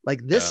old.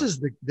 Like this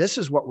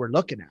is what we're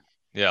looking at.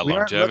 Yeah.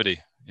 Longevity.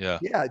 Yeah.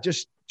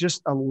 Just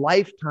a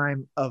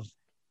lifetime of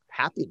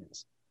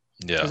happiness.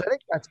 Yeah. Because I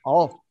think that's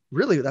all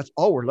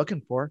we're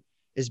looking for,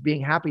 is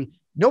being happy.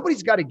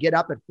 Nobody's got to get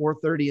up at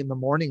 4:30 in the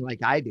morning like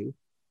I do.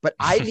 But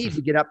I need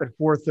to get up at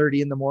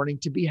 4:30 in the morning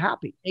to be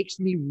happy. It makes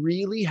me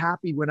really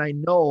happy when I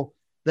know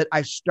that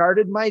I've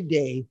started my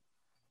day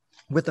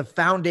with a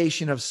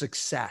foundation of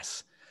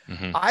success.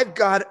 Mm-hmm.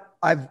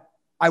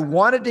 I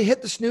wanted to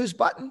hit the snooze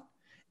button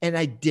and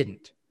I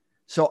didn't.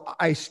 So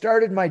I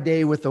started my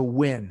day with a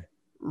win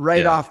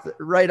off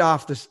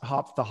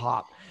the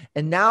hop.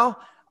 And now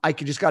I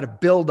just got to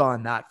build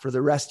on that for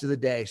the rest of the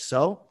day.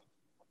 So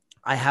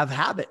I have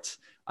habits.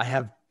 I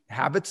have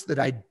habits that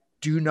I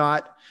do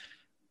not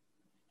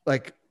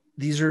like.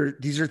 These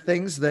are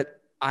things that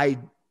I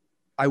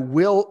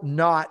will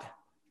not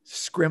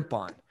scrimp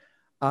on.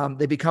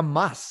 They become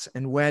musts.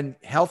 And when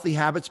healthy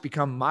habits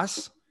become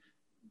musts,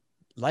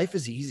 life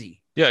is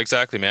easy. Yeah,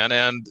 exactly, man.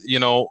 And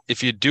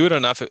if you do it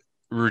enough,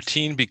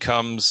 routine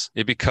becomes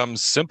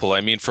simple.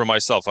 I mean, for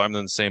myself, I'm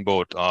in the same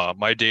boat.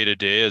 My day to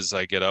day is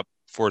I get up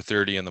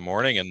 4:30 in the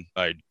morning and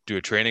I do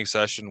a training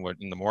session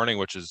in the morning,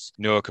 which is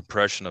a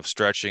compression of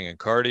stretching and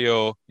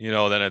cardio.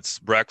 Then it's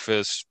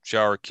breakfast,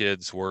 shower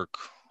kids, work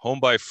home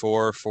by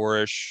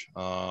 4-ish,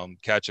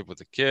 catch up with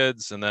the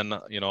kids. And then,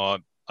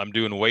 I'm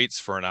doing weights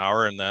for an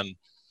hour, and then,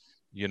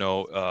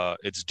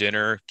 it's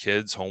dinner,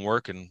 kids,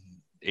 homework, and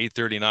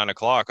 8:30, 9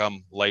 o'clock,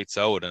 I'm lights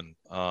out. And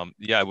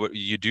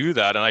you do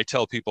that. And I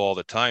tell people all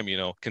the time,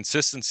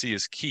 consistency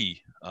is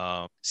key.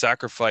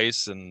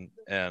 Sacrifice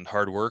and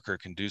hard work are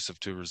conducive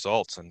to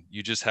results. And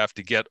you just have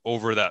to get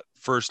over that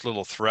first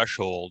little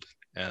threshold.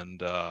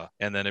 And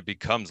then it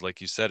becomes,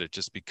 like you said, it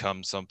just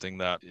becomes something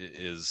that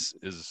is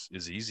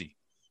easy.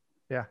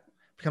 Yeah.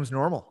 Becomes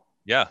normal.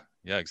 Yeah.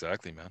 Yeah,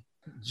 exactly, man.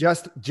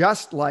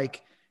 Just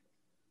like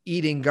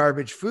eating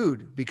garbage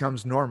food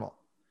becomes normal.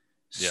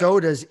 Yeah. So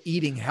does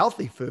eating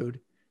healthy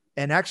food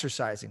and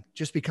exercising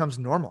just becomes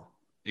normal.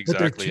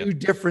 Exactly. But they're two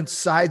different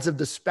sides of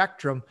the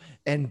spectrum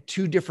and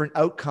two different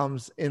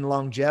outcomes in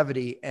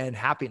longevity and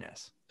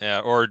happiness.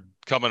 Yeah. Or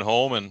coming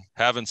home and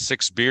having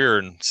 6 beer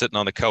and sitting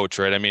on the couch,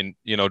 right? I mean,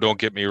 don't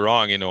get me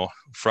wrong,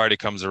 Friday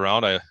comes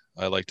around, I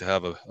like to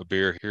have a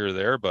beer here or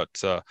there, but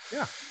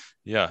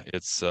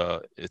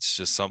it's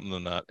just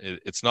something that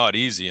it's not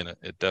easy, and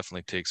it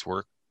definitely takes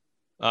work.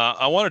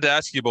 I wanted to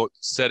ask you about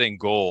setting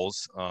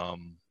goals.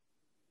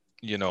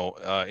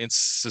 In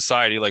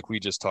society, like we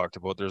just talked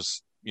about,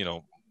 there's,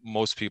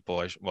 most people,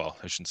 I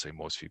shouldn't say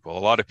most people, a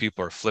lot of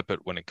people are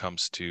flippant when it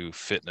comes to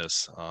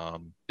fitness.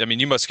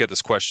 You must get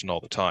this question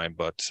all the time,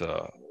 but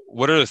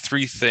what are the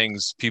 3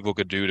 things people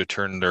could do to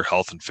turn their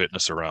health and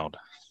fitness around?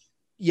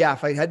 Yeah,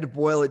 if I had to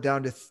boil it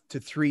down to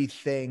 3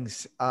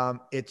 things,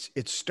 it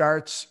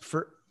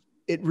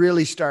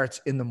really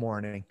starts in the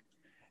morning.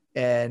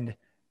 And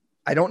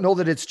I don't know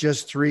that it's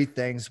just 3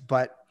 things,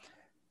 but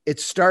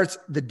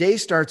the day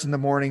starts in the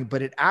morning,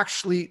 but it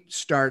actually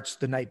starts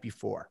the night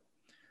before.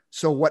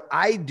 So what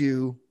I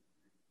do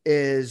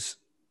is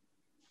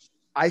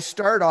I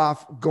start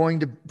off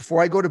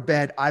before I go to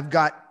bed, I've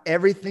got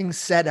everything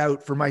set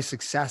out for my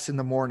success in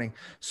the morning.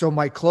 So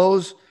my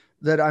clothes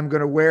that I'm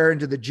going to wear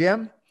into the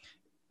gym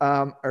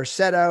are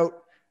set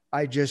out.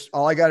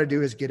 All I got to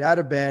do is get out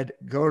of bed,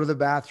 go to the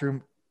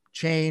bathroom,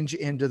 change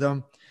into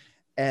them.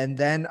 And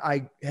then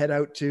I head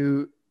out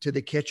to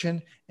the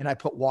kitchen and I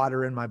put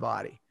water in my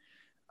body.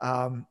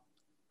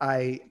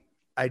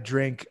 I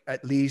drink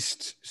at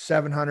least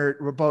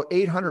about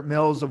 800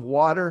 mils of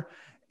water,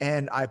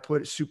 and I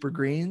put super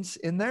greens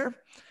in there.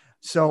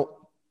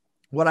 So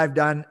what I've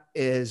done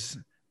is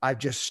I've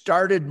just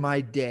started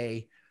my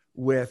day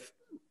with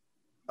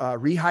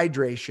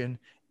rehydration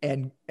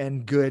and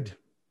good,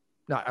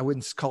 I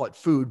wouldn't call it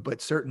food,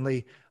 but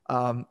certainly,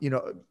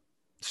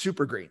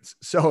 super greens.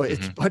 So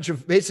it's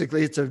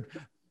it's a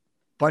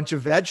bunch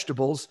of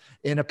vegetables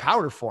in a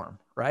powder form,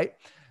 right?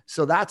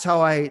 So that's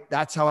how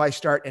I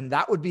start. And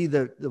that would be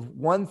the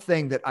one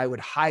thing that I would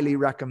highly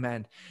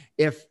recommend.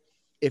 If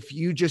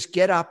you just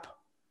get up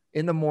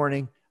in the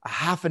morning a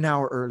half an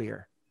hour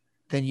earlier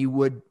than you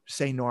would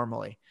say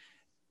normally,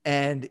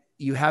 and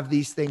you have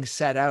these things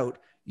set out,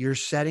 you're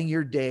setting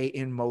your day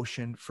in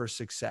motion for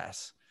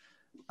success.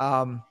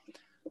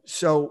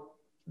 So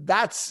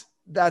that's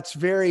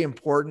very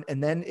important.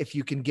 And then if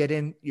you can get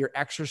in your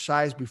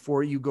exercise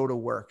before you go to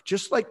work,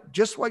 just like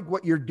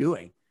what you're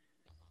doing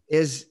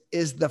is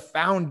the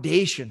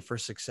foundation for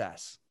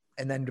success.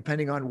 And then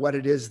depending on what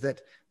it is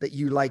that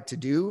you like to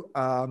do,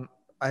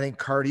 I think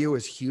cardio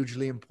is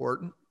hugely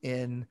important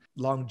in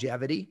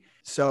longevity.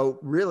 So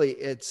really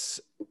that's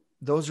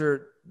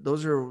the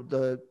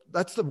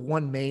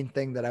one main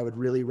thing that I would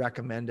really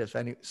recommend if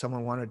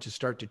someone wanted to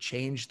start to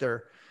change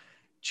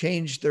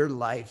their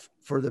life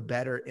for the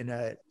better in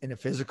a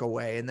physical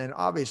way. And then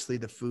obviously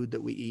the food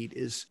that we eat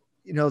is,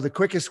 the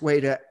quickest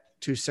way to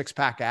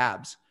 6-pack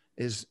abs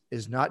is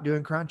not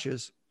doing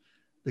crunches.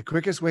 The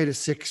quickest way to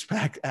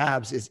 6-pack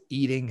abs is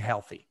eating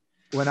healthy.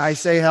 When I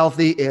say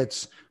healthy,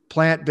 it's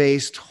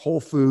plant-based,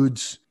 whole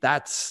foods.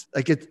 That's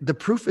like the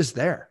proof is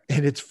there.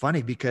 And it's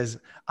funny because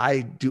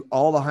I do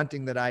all the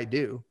hunting that I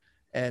do.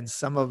 And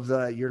some of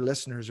your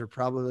listeners are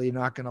probably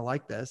not going to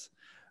like this,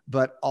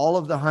 but all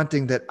of the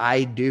hunting that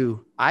I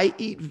do, I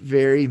eat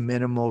very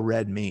minimal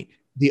red meat.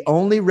 The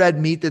only red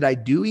meat that I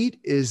do eat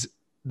is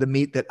the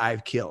meat that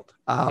I've killed.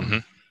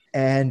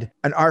 And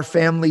our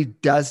family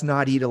does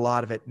not eat a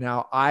lot of it.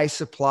 Now I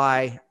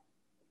supply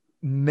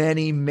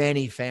many,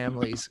 many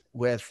families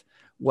with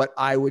what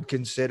I would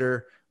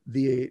consider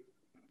the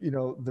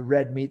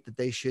red meat that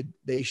they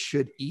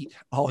should eat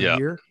all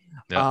year.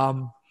 Yeah.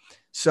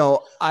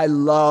 So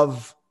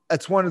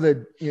that's one of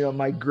the,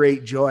 my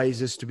great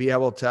joys is to be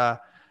able to,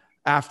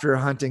 after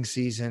a hunting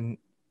season,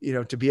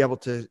 to be able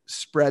to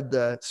spread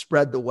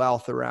the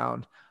wealth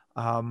around,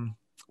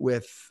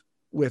 with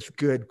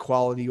good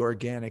quality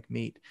organic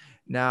meat.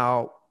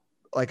 Now,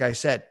 like I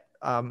said,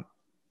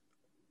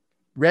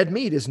 red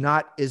meat is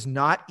not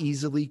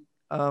easily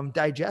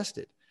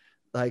digested.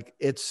 Like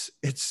it's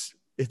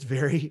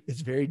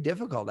very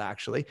difficult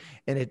actually.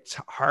 And it's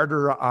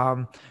harder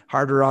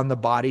on the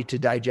body to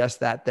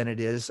digest that than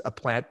it is a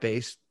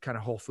plant-based kind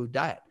of whole food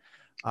diet.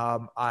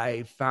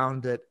 I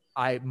found that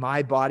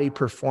my body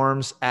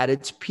performs at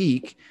its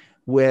peak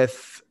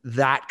with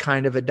that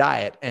kind of a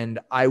diet. And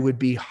I would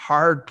be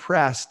hard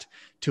pressed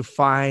to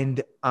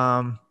find,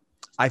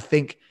 I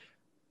think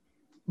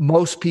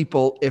most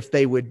people, if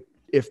they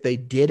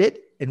did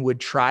it and would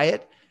try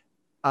it,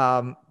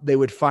 they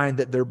would find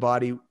that their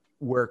body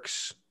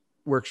works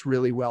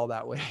really well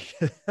that way.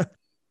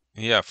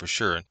 Yeah, for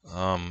sure.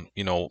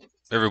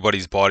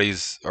 Everybody's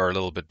bodies are a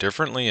little bit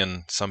differently,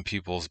 and some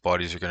people's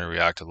bodies are going to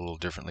react a little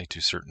differently to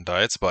certain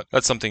diets, but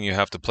that's something you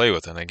have to play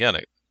with. And again,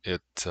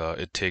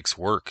 it takes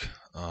work.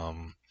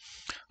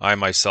 I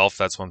myself,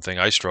 that's one thing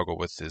I struggle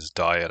with is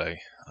diet.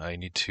 I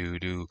need to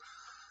do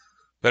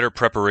better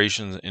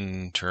preparations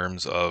in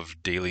terms of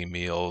daily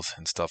meals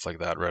and stuff like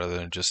that, rather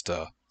than just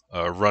a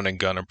run and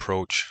gun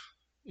approach,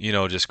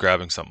 just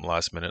grabbing something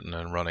last minute and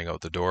then running out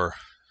the door.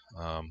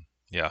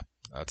 Yeah,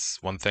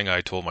 that's one thing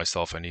I told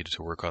myself I needed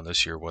to work on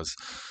this year was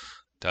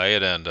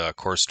diet and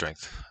core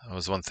strength. That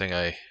was one thing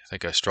I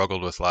think I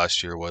struggled with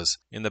last year. Was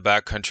in the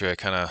backcountry, I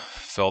kind of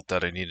felt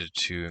that I needed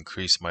to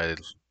increase my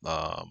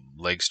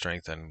leg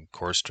strength and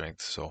core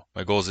strength. So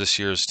my goals this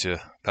year is to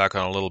pack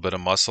on a little bit of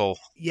muscle.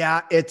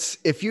 Yeah,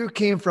 if you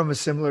came from a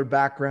similar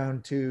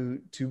background to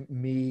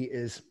me,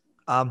 is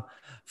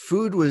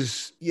food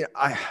was,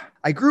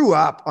 I grew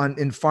up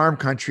in farm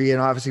country,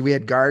 and obviously we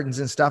had gardens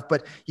and stuff,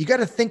 but you got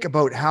to think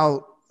about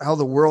how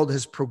the world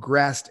has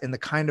progressed and the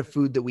kind of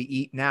food that we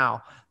eat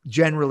now,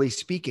 generally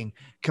speaking,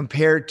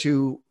 compared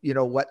to,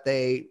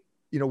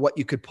 what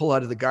you could pull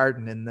out of the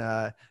garden in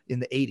the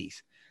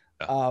 80s.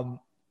 Yeah.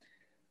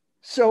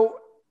 So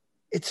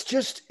it's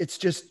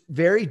just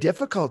very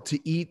difficult to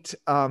eat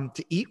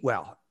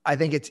well. I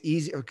think it's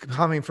easy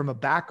coming from a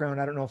background.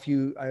 I don't know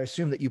I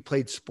assume that you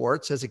played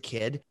sports as a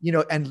kid,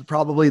 and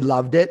probably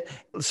loved it.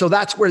 So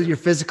that's where your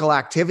physical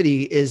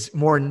activity is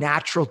more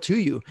natural to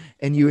you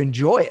and you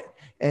enjoy it.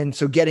 And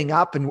so getting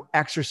up and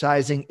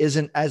exercising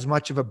isn't as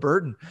much of a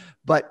burden,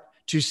 but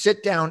to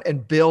sit down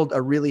and build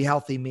a really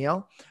healthy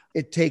meal,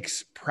 it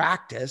takes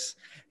practice,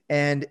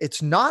 and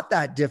it's not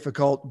that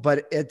difficult,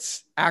 but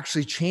it's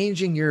actually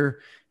changing your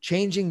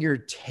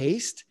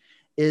taste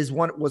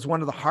was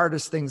one of the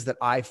hardest things that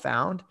I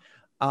found.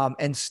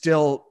 And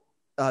still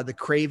the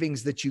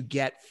cravings that you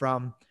get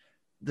from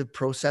the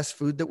processed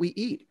food that we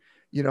eat,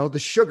 the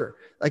sugar,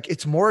 like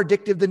it's more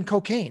addictive than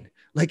cocaine.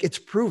 Like it's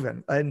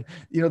proven. And,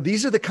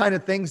 these are the kind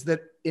of things that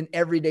in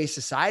everyday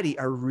society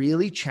are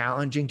really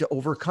challenging to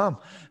overcome.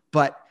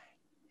 But,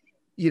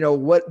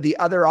 what the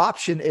other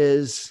option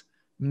is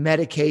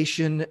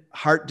medication,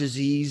 heart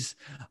disease,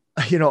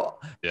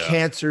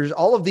 cancers,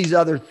 all of these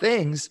other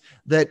things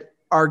that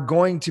are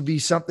going to be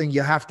something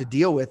you have to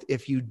deal with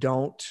if you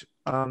don't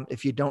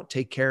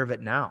take care of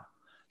it now.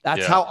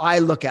 That's how I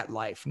look at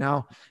life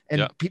now.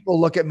 And people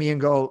look at me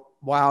and go,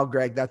 wow,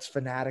 Greg, that's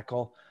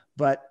fanatical.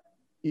 But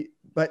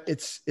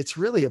it's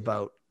really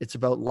about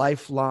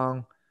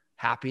lifelong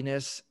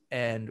happiness.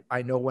 And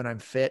I know when I'm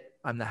fit,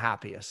 I'm the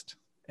happiest.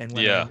 And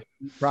when I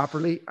eat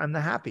properly, I'm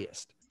the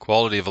happiest.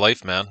 Quality of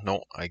life, man.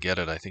 No, I get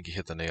it. I think you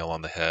hit the nail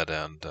on the head.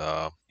 And,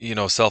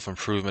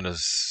 self-improvement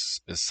is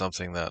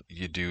something that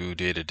you do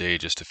day to day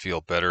just to feel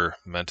better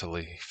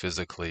mentally,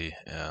 physically.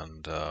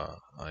 And,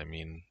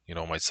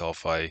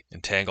 myself, I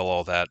entangle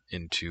all that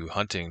into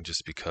hunting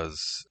just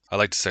because I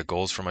like to set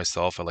goals for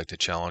myself. I like to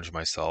challenge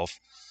myself.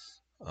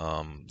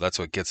 That's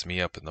what gets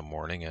me up in the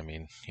morning. I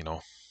mean,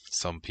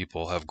 some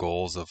people have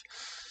goals of,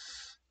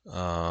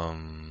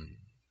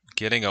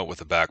 getting out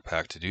with a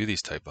backpack to do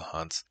these type of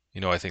hunts.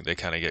 I think they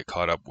kind of get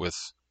caught up with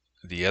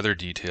the other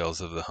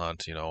details of the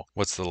hunt.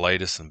 What's the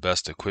lightest and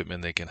best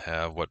equipment they can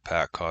have, what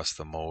pack costs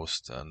the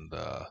most, and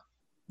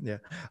yeah,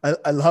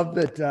 I love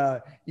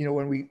that.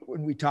 When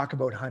we talk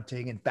about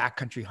hunting and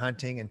backcountry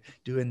hunting and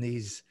doing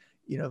these,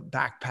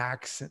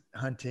 backpacks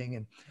hunting,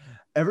 and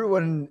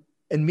everyone,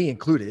 and me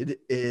included,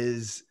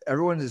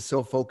 everyone is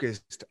so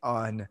focused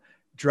on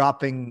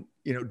dropping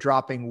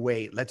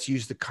weight. Let's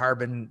use the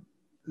carbon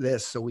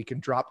this so we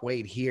can drop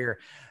weight here.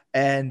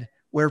 And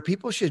where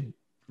people should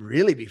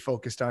really be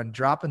focused on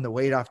dropping the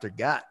weight off their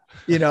gut,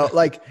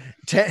 like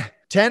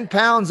 10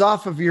 pounds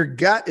off of your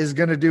gut is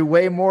going to do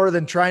way more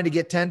than trying to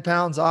get 10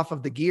 pounds off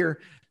of the gear.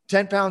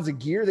 10 pounds of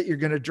gear that you're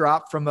going to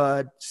drop from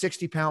a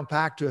 60-pound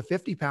pack to a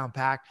 50-pound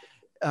pack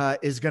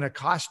is going to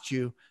cost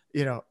you,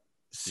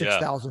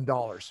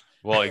 $6,000.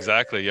 Well,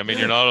 exactly. I mean,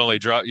 you're not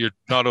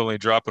only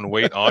dropping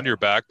weight on your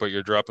back, but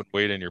you're dropping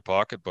weight in your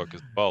pocketbook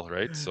as well,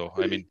 right? So,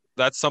 I mean,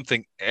 that's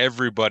something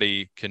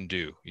everybody can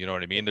do. You know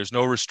what I mean? There's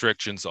no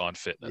restrictions on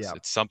fitness. Yeah.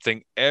 It's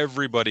something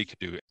everybody can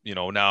do.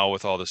 Now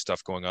with all this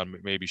stuff going on,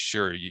 maybe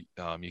sure you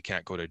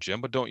can't go to a gym,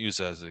 but don't use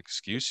it as an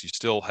excuse. You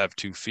still have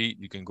 2 feet.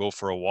 You can go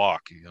for a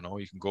walk. You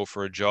can go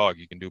for a jog.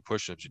 You can do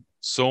push-ups.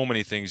 So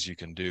many things you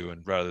can do,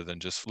 and rather than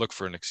just look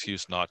for an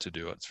excuse not to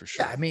do it, it's for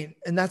sure. Yeah, I mean,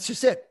 and that's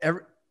just it.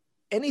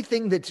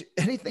 Anything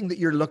that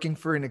you're looking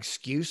for an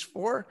excuse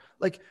for,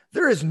 like,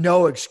 there is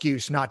no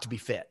excuse not to be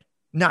fit.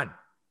 None.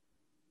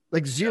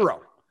 Like,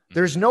 zero. Yeah.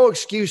 There's no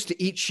excuse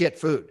to eat shit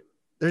food.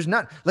 There's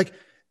none. Like,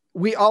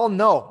 we all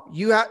know all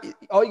you got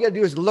to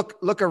do is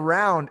look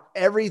around.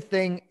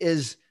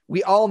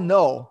 We all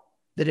know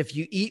that if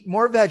you eat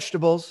more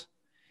vegetables,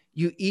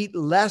 you eat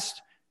less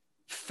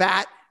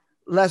fat,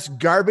 less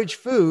garbage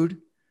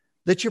food,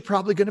 that you're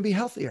probably going to be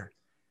healthier.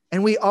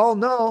 And we all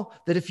know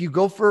that if you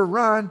go for a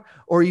run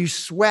or you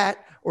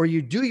sweat or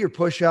you do your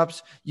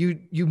push-ups,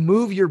 you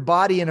move your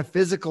body in a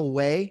physical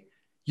way,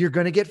 you're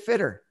going to get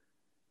fitter.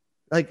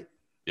 Like,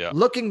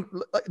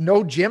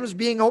 no gyms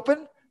being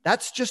open,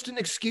 that's just an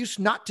excuse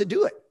not to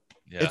do it.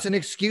 Yeah. It's an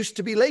excuse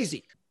to be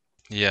lazy.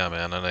 Yeah,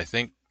 man. And I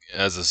think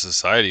as a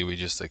society, we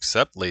just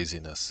accept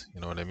laziness.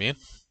 You know what I mean?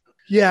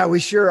 Yeah, we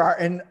sure are.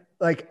 And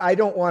like, I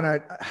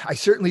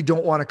certainly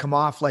don't want to come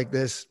off like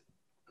this,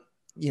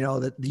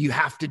 that you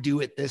have to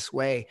do it this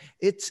way.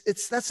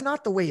 That's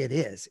not the way it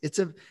is. It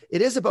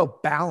is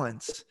about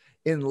balance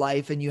in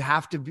life, and you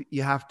have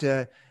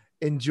to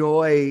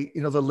enjoy,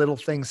 the little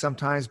things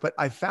sometimes. But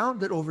I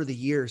found that over the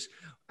years,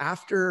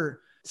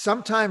 after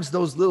sometimes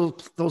those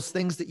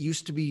things that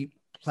used to be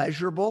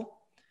pleasurable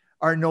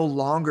are no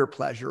longer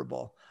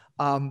pleasurable.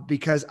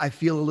 Because I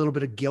feel a little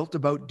bit of guilt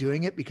about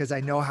doing it because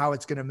I know how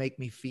it's going to make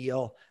me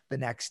feel the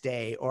next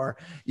day. Or,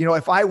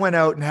 if I went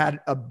out and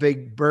had a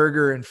big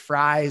burger and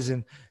fries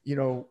and,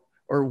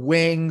 or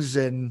wings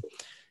and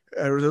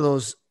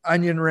those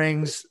onion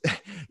rings,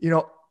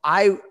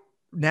 I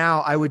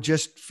would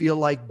just feel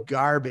like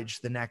garbage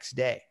the next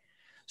day.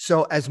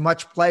 So as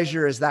much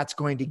pleasure as that's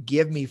going to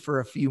give me for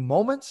a few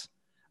moments,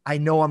 I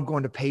know I'm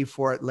going to pay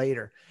for it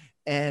later.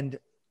 And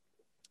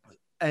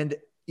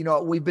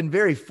we've been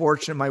very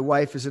fortunate. My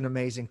wife is an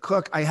amazing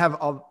cook.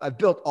 We've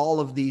built all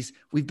of these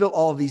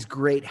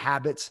great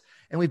habits,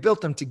 and we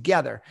built them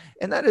together.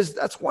 And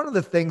that's one of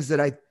the things that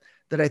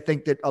I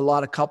think that a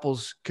lot of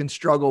couples can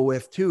struggle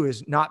with too,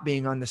 is not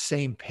being on the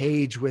same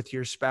page with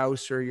your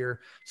spouse or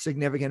your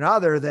significant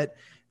other, that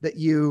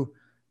you're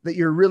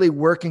really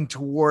working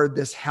toward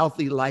this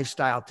healthy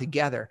lifestyle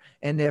together.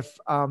 And if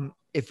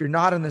you're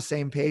not on the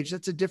same page,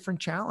 that's a different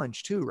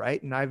challenge too.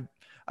 Right. And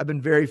I've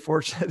been very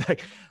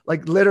fortunate.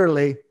 Like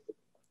literally,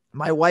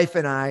 my wife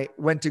and I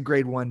went to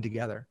grade 1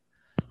 together.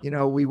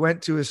 We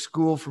went to a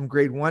school from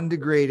grade 1 to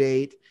grade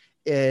 8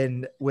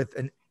 with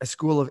a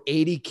school of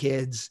 80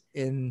 kids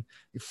in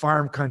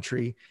farm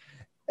country.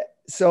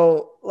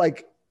 So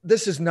like,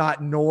 this is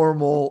not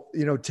normal,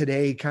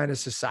 today kind of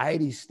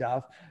society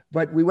stuff,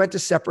 but we went to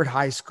separate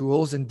high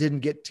schools and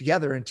didn't get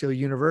together until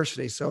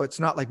university. So it's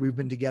not like we've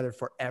been together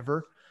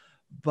forever,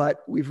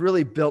 but we've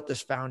really built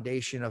this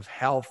foundation of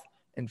health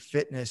and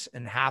fitness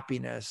and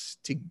happiness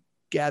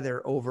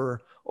together over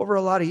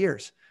a lot of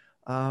years.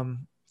 And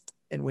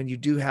when you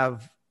do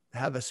have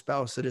a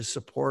spouse that is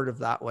supportive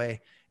that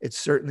way, it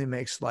certainly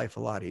makes life a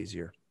lot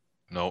easier.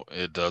 No,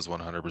 it does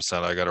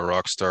 100%. I got a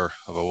rock star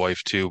of a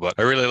wife too, but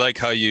I really like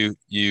how you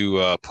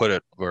put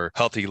it, where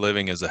healthy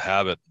living is a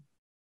habit.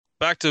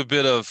 Back to a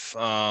bit of,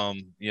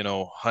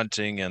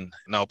 hunting. And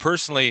now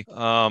personally,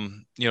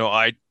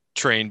 I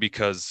train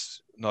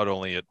because not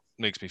only it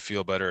makes me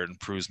feel better. It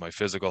improves my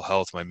physical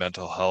health, my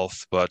mental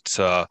health. But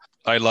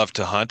I love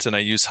to hunt, and I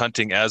use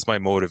hunting as my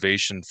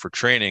motivation for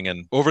training.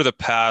 And over the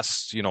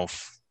past,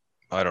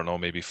 I don't know,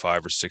 maybe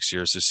 5 or 6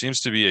 years, there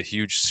seems to be a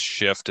huge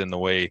shift in the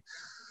way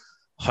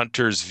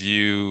hunters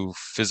view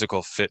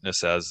physical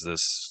fitness as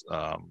this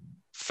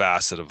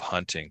facet of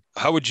hunting.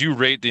 How would you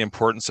rate the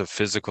importance of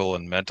physical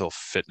and mental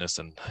fitness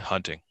in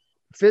hunting?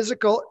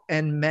 Physical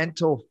and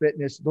mental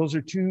fitness,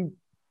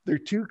 they're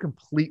two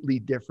completely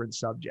different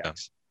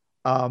subjects.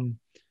 Yeah.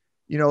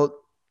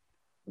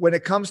 When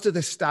it comes to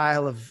the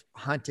style of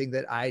hunting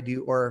that I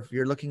do, or if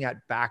you're looking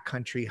at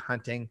backcountry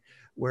hunting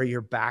where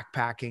you're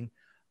backpacking,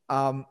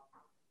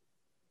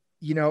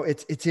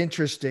 it's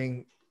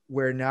interesting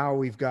where now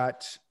we've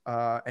got,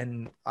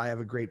 and I have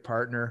a great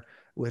partner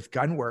with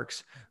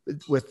Gunworks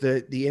with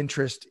the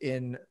interest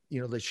in,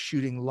 the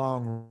shooting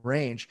long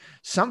range.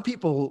 Some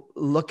people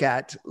look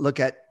at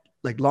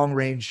like long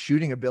range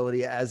shooting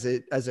ability as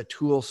a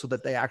tool so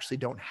that they actually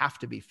don't have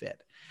to be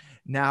fit.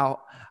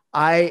 Now,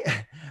 I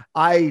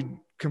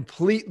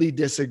completely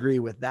disagree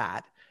with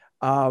that,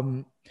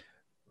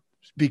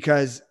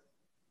 because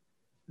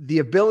the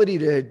ability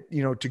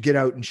to get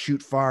out and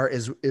shoot far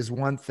is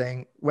one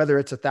thing. Whether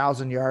it's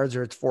 1,000 yards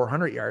or it's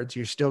 400 yards,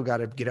 you still got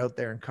to get out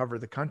there and cover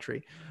the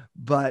country.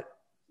 But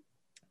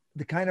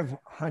the kind of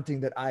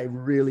hunting that I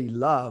really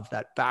love,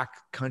 that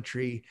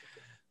backcountry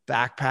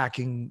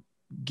backpacking,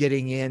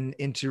 getting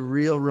into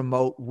real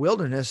remote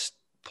wilderness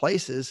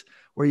places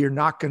where you're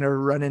not going to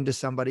run into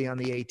somebody on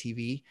the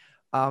ATV.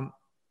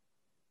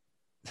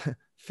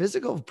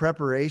 Physical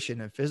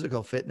preparation and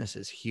physical fitness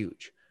is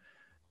huge,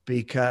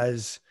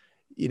 because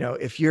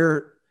if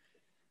you're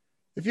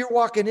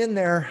walking in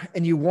there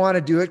and you want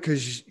to do it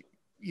because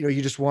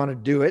you just want to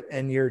do it,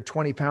 and you're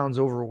 20 pounds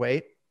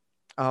overweight,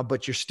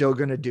 but you're still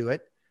going to do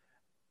it,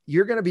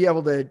 you're going to be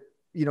able to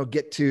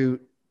get to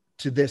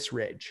this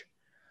ridge.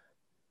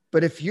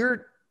 But if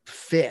you're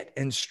fit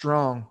and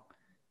strong,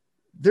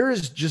 there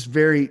is just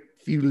very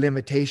few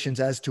limitations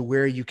as to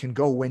where you can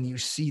go when you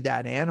see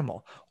that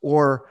animal,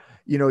 or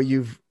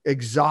you've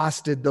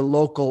exhausted the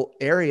local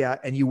area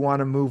and you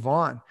want to move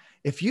on.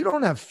 If you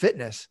don't have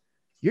fitness,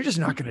 you're just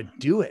not going to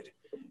do it.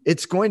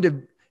 It's going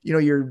to,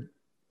 your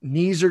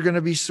knees are going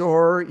to be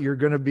sore. Your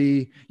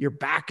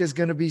back is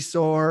going to be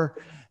sore,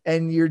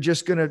 and you're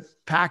just going to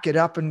pack it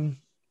up and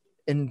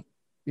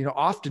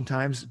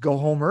oftentimes go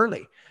home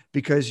early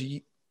because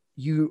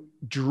you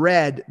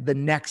dread the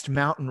next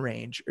mountain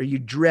range, or you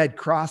dread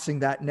crossing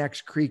that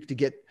next creek to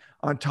get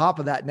on top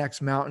of that next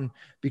mountain,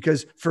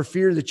 because for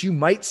fear that you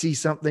might see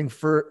something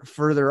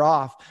further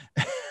off,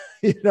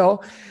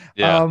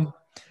 Yeah.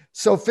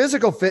 So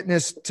physical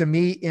fitness to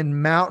me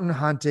in mountain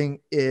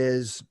hunting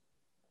it's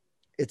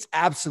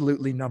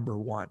absolutely number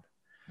one.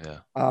 Yeah.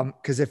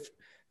 Cause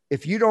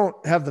if you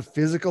don't have the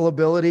physical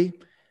ability,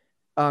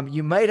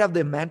 you might have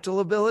the mental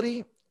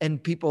ability,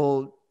 and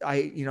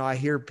I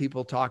hear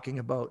people talking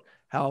about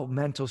how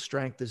mental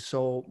strength is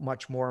so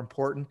much more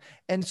important.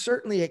 And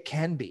certainly it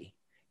can be,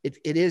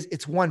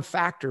 it's one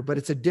factor, but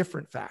it's a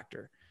different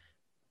factor.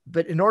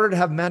 But in order to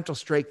have mental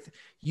strength,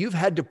 you've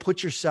had to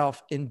put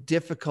yourself in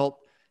difficult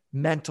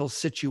mental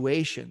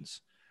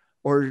situations,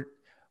 or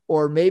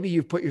maybe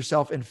you've put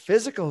yourself in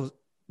physical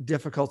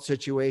difficult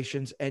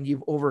situations and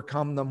you've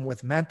overcome them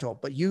with mental,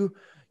 but you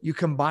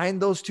combine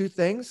those two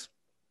things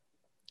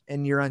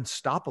and you're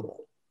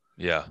unstoppable.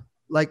 Yeah.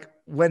 Like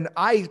when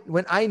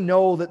I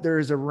know that there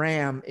is a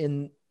ram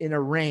in a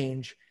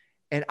range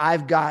and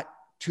I've got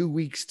 2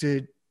 weeks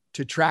to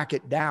track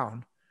it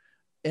down,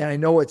 and I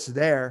know it's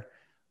there,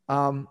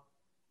 I'm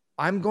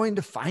going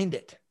to find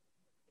it.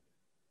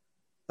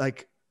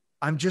 Like,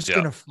 I'm just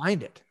going to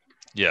find it.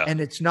 Yeah.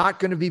 And it's not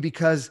going to be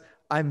because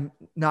I'm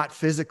not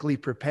physically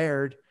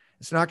prepared.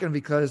 It's not going to be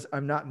because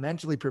I'm not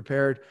mentally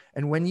prepared.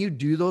 And when you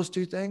do those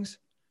two things,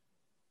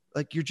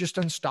 like, you're just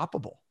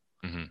unstoppable.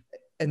 Mm-hmm.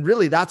 And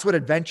really, that's what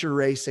adventure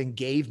racing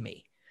gave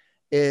me.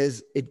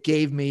 It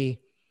gave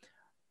me,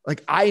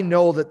 like, I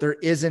know that there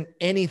isn't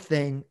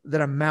anything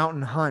that a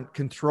mountain hunt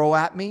can throw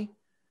at me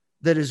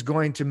that is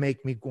going to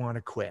make me want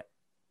to quit.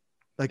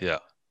 Like, yeah.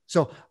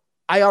 So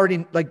I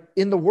already, like,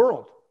 in the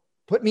world,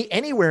 put me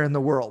anywhere in the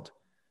world.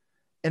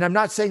 And I'm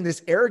not saying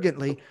this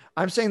arrogantly.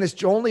 I'm saying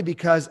this only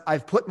because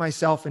I've put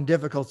myself in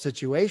difficult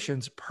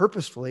situations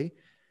purposefully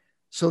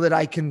so that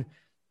I can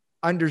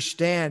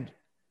understand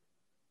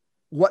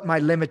what my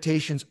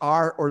limitations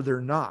are, or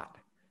they're not.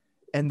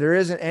 And there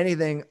isn't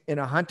anything in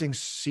a hunting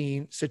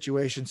scene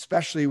situation,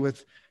 especially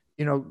with,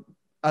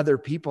 other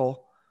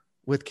people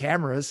with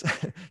cameras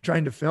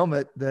trying to film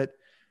it, that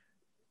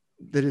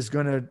is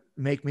going to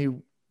make me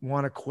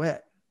want to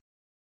quit.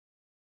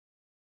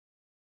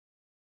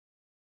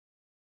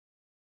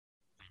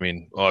 I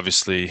mean,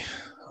 obviously,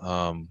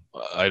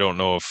 I don't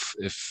know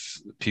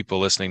if people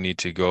listening need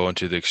to go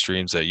into the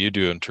extremes that you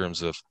do in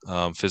terms of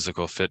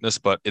physical fitness,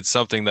 but it's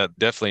something that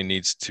definitely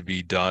needs to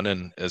be done,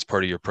 and as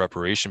part of your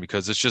preparation,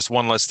 because it's just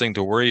one less thing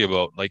to worry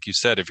about. Like you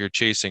said, if you're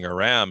chasing a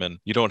ram and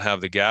you don't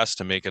have the gas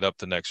to make it up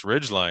the next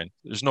ridge line,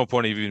 there's no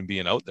point of even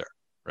being out there,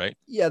 right?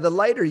 Yeah, the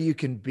lighter you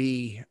can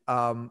be,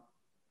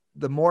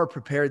 the more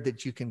prepared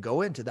that you can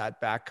go into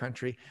that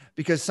backcountry,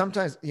 because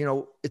sometimes,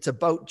 it's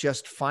about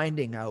just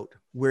finding out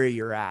where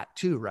you're at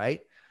too.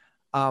 Right.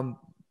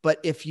 But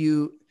if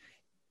you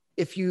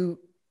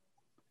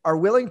are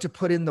willing to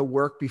put in the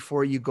work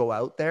before you go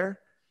out there,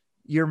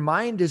 your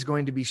mind is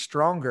going to be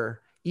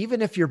stronger.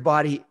 Even if your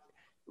body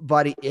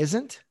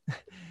isn't,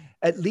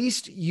 at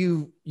least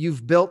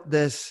you've built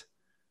this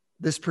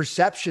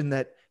perception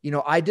that,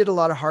 I did a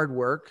lot of hard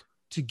work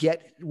to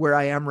get where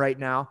I am right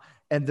now.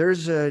 And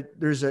there's an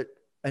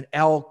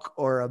elk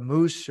or a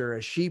moose or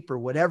a sheep or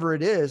whatever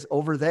it is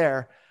over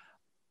there,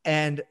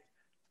 and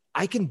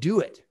I can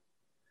do it.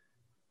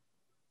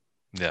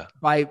 Yeah.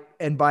 By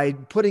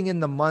putting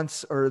in the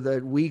months or the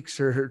weeks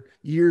or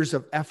years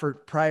of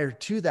effort prior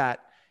to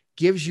that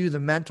gives you the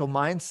mental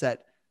mindset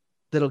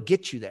that'll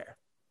get you there.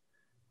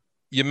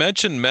 You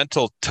mentioned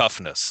mental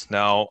toughness.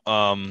 Now,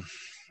 one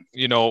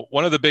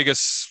of the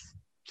biggest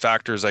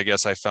factors I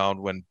guess I found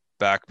when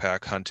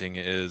backpack hunting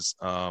is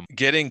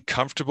getting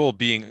comfortable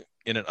being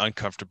in an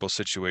uncomfortable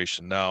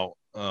situation. Now,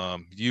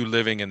 you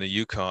living in the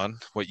Yukon,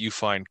 what you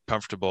find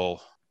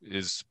comfortable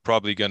is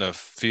probably going to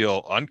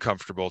feel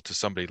uncomfortable to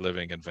somebody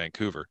living in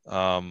Vancouver.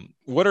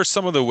 What are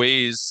some of the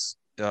ways,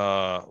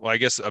 I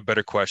guess a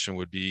better question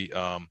would be,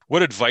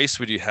 what advice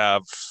would you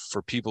have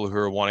for people who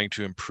are wanting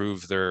to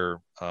improve their,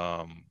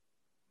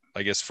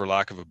 I guess for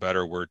lack of a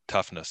better word,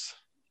 toughness?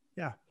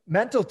 Yeah.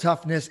 Mental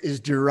toughness is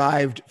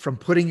derived from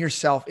putting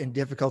yourself in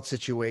difficult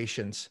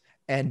situations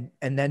and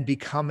then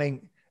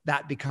becoming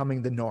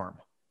the norm.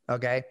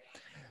 Okay.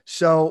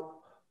 So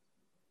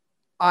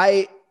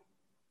I've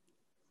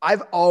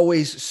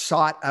always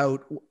sought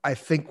out, I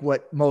think,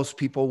 what most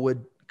people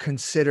would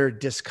consider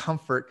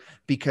discomfort,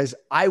 because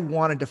I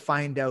wanted to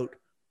find out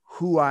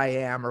who I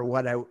am or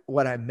what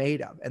I'm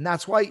made of. And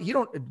that's why you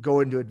don't go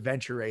into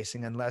adventure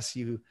racing unless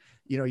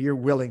you're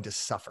willing to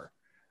suffer.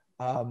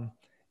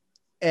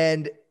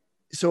 And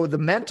so the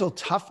mental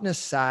toughness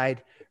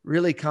side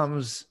really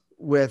comes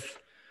with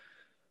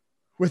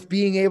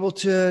being able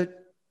to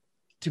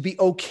be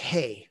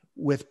okay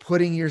with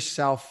putting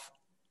yourself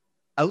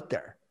out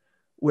there,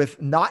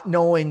 with not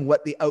knowing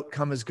what the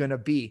outcome is going to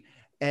be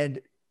and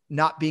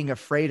not being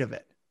afraid of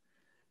it.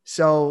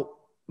 So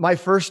my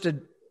first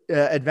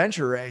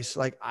adventure race,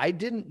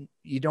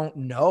 you don't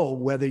know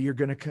whether you're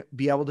going to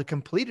be able to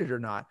complete it or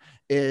not.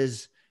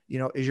 Is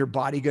your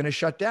body going to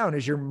shut down?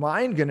 Is your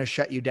mind going to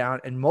shut you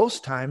down? And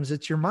most times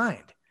it's your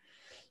mind.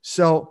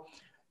 So,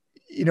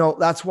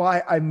 that's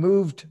why I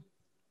moved.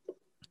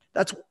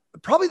 That's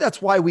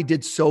why we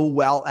did so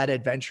well at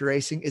adventure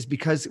racing, is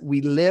because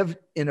we live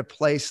in a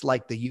place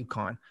like the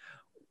Yukon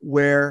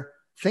where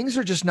things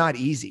are just not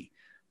easy.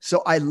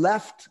 So I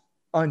left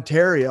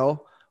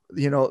Ontario,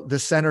 the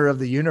center of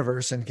the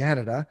universe in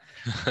Canada,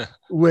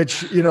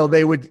 which,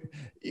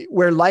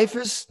 where life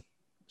is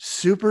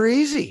super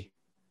easy.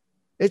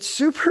 It's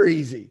super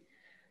easy.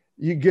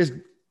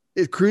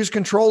 Cruise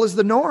control is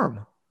the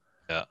norm.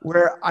 Yeah.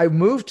 Where I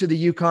moved to the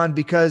Yukon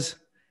because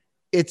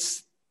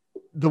it's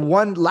the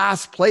one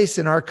last place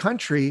in our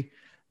country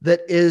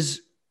that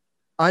is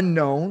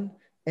unknown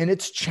and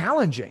it's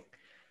challenging.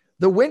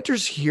 The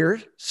winters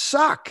here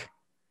suck.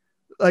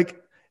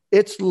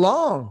 It's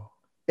long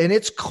and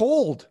it's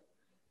cold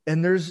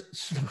and there's,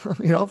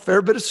 a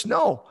fair bit of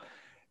snow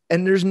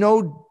and there's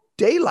no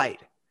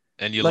daylight.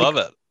 And you love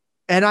it.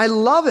 And I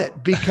love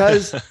it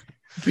because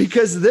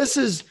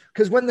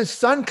when the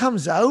sun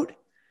comes out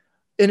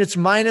and it's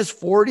minus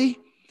 40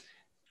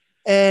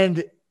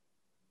 and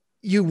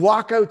you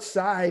walk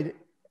outside,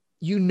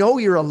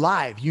 you're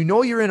alive.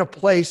 You're in a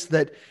place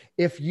that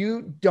if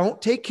you don't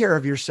take care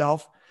of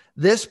yourself,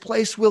 this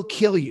place will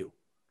kill you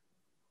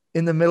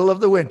in the middle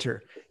of the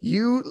winter.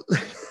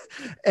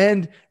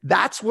 And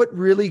that's what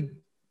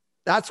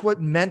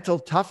mental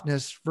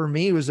toughness for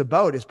me was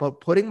about. It's about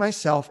putting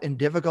myself in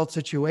difficult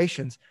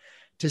situations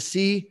to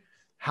see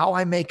how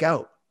I make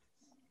out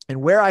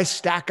and where I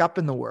stack up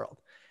in the world.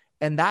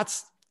 And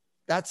that's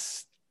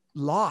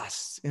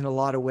lost in a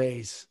lot of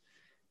ways.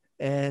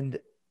 And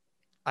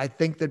I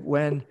think that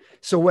when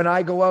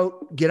I go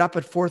out, get up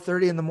at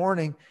 4:30 in the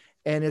morning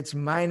and it's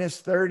minus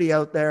 30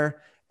 out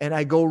there and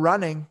I go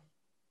running,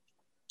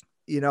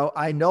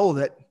 I know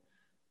that,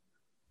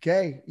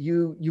 okay,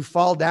 you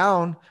fall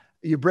down,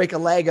 you break a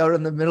leg out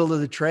in the middle of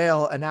the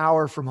trail an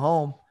hour from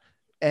home.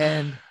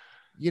 And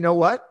you know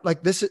what?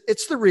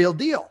 It's the real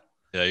deal.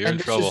 Yeah, you're in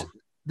trouble.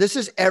 This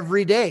is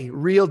every day,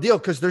 real deal,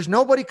 because there's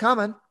nobody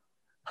coming.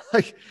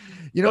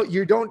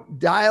 You don't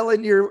dial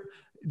in your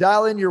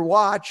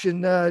watch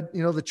and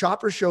the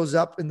chopper shows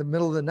up in the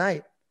middle of the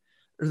night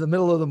or the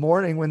middle of the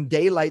morning when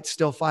daylight's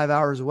still 5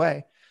 hours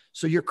away.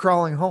 So you're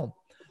crawling home.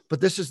 But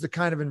this is the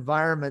kind of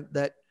environment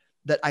that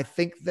I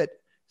think that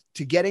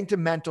to getting to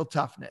mental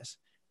toughness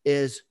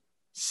is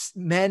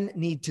men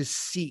need to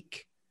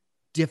seek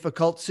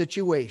difficult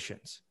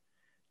situations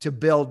to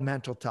build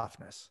mental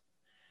toughness.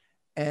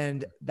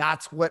 And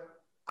that's what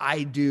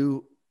I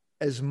do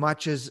as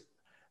much as,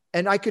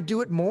 and I could do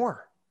it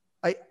more.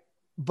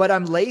 But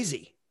I'm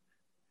lazy.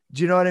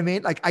 Do you know what I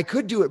mean? I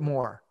could do it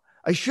more.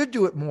 I should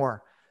do it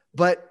more,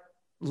 but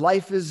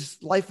life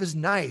is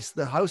nice.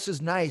 The house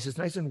is nice. It's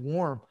nice and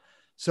warm.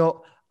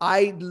 So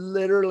I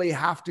literally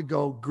have to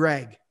go,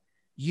 Greg,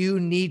 you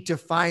need to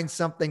find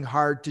something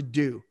hard to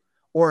do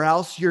or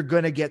else you're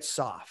going to get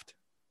soft.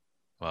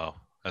 Wow.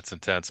 That's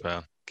intense,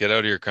 man. Get out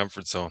of your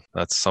comfort zone.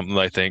 That's something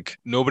I think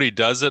nobody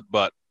does it,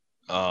 but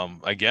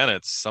again,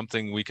 it's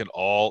something we can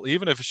all,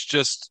 even if it's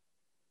just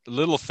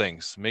little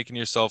things, making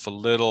yourself a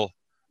little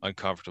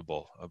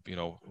uncomfortable,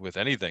 with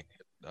anything.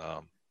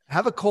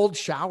 Have a cold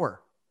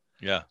shower.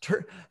 Yeah.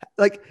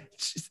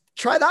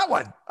 Try that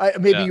one.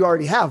 Maybe you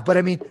already have, but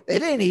I mean,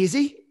 it ain't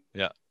easy.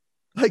 Yeah.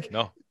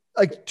 No.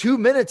 2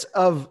 minutes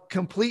of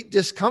complete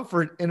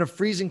discomfort in a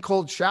freezing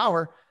cold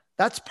shower.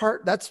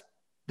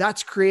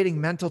 That's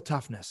creating mental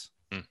toughness.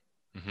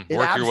 Mm-hmm.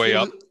 Work your way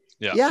up.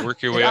 Yeah.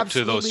 Work your way up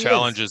to those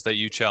challenges that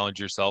you challenge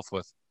yourself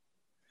with.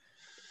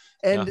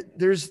 And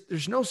there's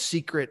no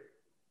secret.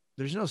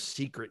 There's no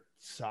secret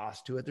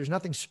sauce to it. There's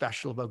nothing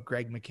special about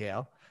Greg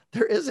McHale.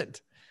 There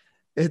isn't.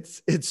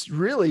 It's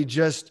really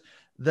just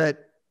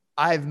that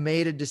I've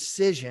made a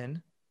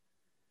decision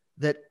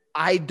that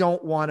I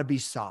don't want to be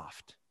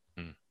soft.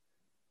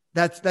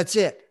 That's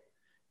it.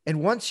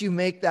 And once you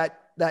make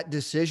that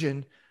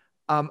decision,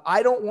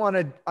 I don't want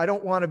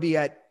to be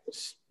at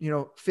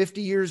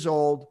 50 years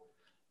old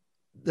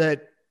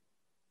that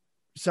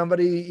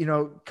somebody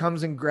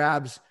comes and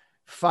grabs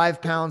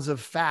 5 pounds of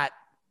fat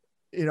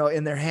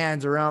in their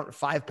hands, around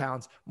 5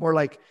 pounds, more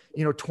like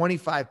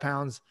 25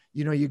 pounds.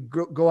 You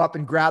go up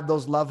and grab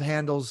those love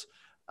handles.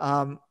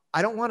 I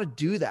don't want to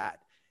do that.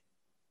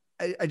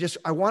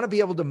 I want to be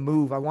able to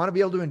move. I want to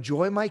be able to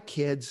enjoy my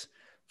kids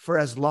for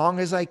as long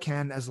as I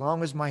can, as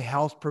long as my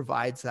health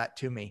provides that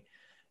to me.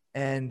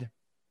 And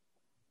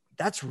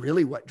that's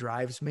really what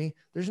drives me.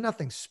 There's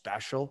nothing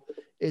special.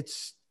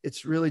 It's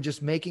really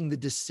just making the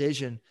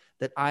decision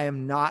that I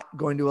am not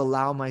going to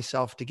allow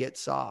myself to get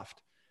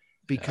soft,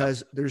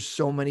 because there's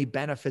so many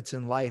benefits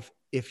in life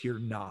if you're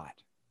not.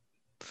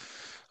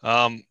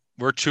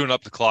 We're chewing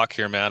up the clock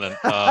here, man. And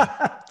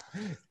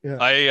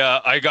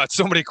I got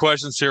so many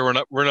questions here.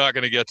 We're not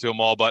going to get to them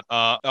all, but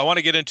I want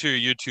to get into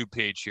your YouTube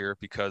page here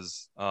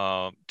because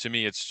to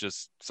me, it's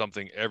just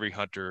something every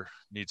hunter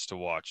needs to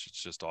watch.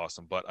 It's just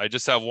awesome. But I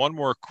just have one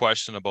more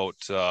question about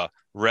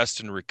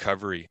rest and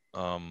recovery.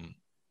 Do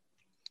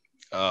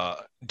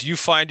you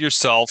find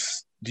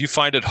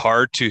it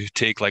hard to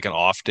take like an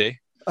off day?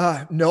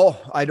 No,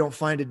 I don't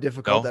find it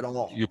difficult at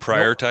all. You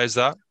prioritize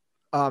that?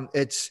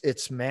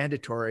 It's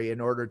mandatory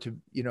in order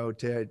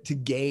to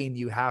gain.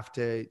 You have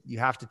to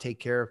take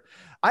care of.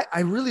 I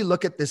really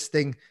look at this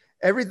thing.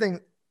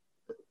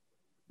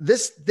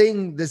 This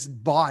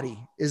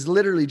body is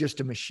literally just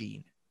a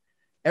machine.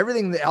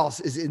 Everything else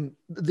is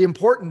the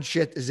important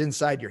shit is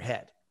inside your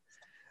head.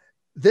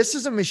 This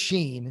is a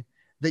machine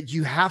that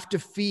you have to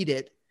feed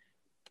it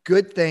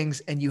good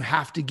things, and you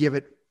have to give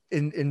it.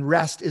 And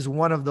rest is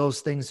one of those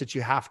things that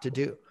you have to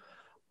do.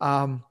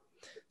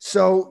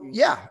 So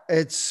yeah,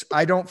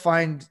 I don't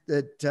find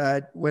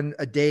that when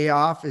a day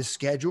off is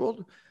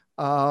scheduled,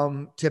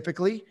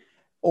 typically,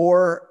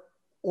 or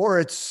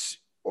it's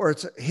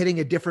hitting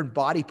a different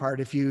body part.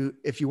 If you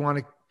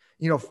want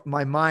to,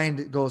 my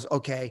mind goes,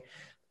 okay,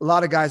 a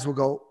lot of guys will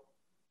go,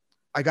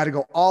 I got to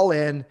go all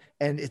in,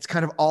 and it's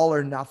kind of all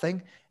or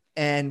nothing.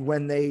 And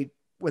when they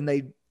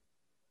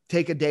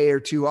take a day or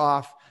two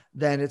off,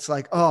 then it's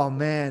like, oh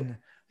man,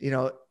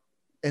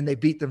 and they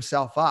beat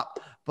themselves up.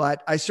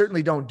 But I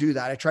certainly don't do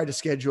that. I try to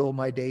schedule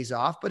my days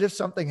off, but if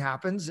something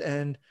happens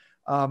and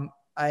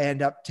I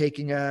end up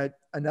taking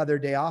another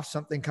day off,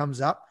 something comes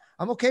up,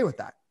 I'm okay with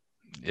that.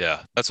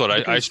 Yeah. That's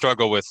what I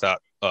struggle with that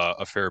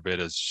a fair bit,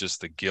 is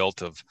just the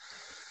guilt of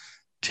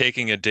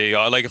taking a day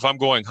off. Like if I'm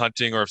going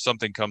hunting or if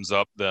something comes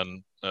up,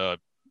 then, I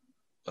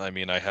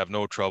have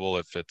no trouble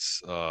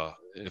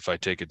if I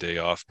take a day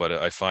off, but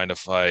I find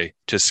if I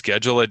just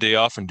schedule a day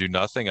off and do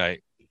nothing, I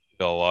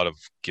feel a lot of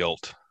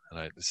guilt.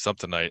 And it's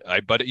something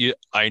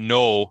I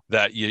know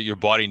that your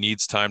body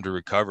needs time to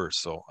recover.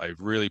 So I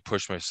really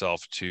push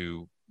myself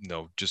to,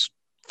 just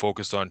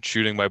focus on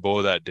shooting my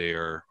bow that day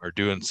or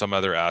doing some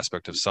other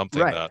aspect of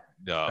something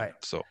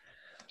so.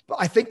 But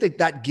I think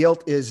that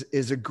guilt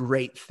is a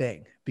great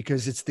thing,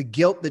 because it's the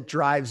guilt that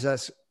drives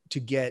us to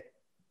get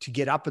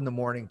up in the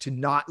morning, to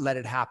not let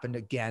it happen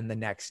again the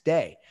next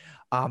day.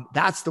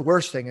 That's the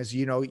worst thing is,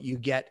 you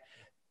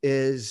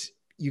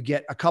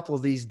get a couple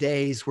of these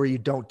days where you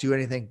don't do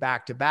anything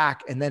back to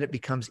back, and then it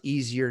becomes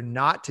easier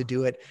not to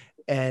do it.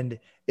 And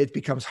it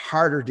becomes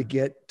harder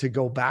to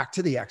go back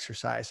to the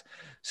exercise.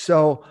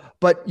 So,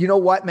 but you know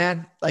what,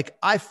 man, like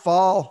I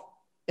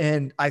fall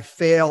and I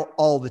fail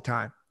all the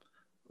time.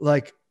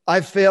 Like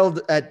I've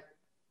failed at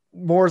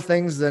more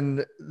things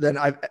than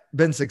I've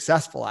been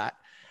successful at.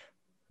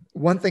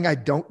 One thing I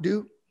don't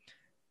do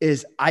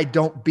is I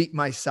don't beat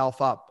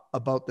myself up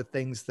about the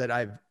things that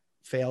I've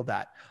failed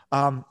at.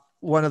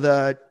 One of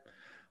the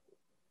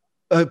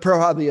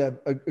probably a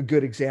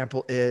good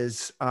example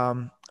is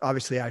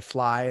obviously I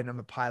fly and I'm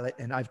a pilot,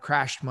 and I've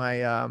crashed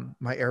my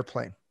my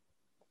airplane.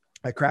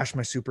 I crashed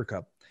my Super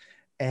Cub,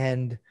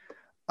 and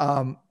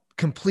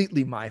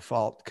completely my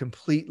fault.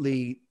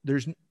 Completely.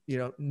 There's,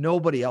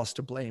 nobody else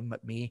to blame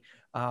but me.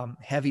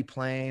 Heavy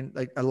plane,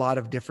 like a lot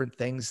of different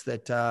things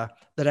that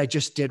I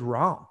just did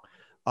wrong,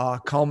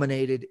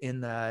 culminated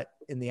in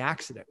the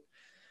accident.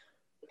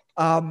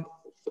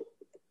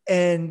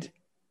 And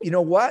you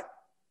know what?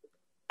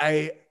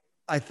 I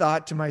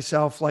thought to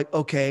myself, like,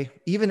 okay,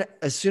 even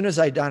as soon as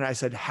I done it, I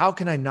said, how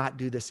can I not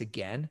do this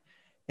again?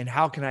 And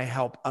how can I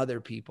help other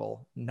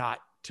people not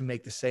to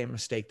make the same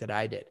mistake that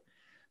I did?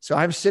 So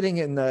I'm sitting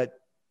in the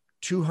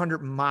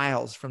 200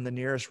 miles from the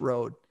nearest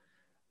road.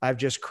 I've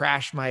just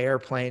crashed my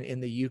airplane in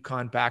the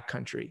Yukon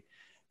backcountry.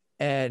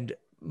 And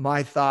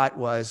my thought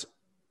was,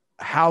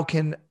 how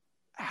can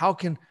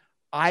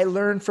I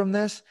learn from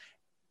this?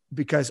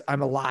 Because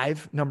I'm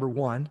alive, number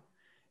one,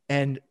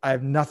 and I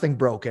have nothing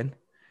broken.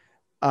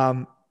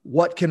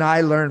 What can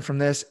I learn from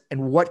this?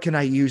 And what can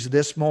I use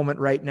this moment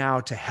right now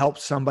to help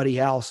somebody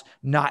else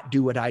not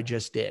do what I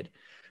just did?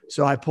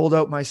 So I pulled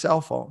out my cell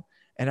phone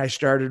and I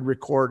started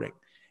recording.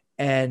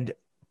 And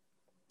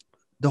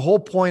the whole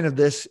point of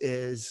this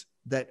is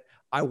that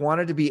I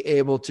wanted to be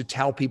able to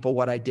tell people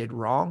what I did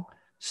wrong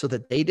so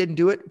that they didn't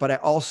do it. But I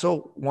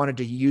also wanted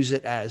to use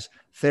it as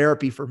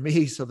therapy for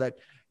me so that,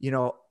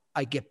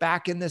 I get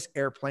back in this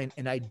airplane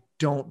and I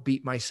don't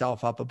beat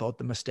myself up about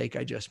the mistake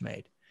I just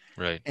made.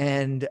 Right.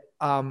 And,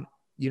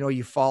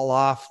 you fall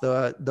off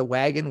the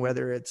wagon,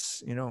 whether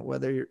it's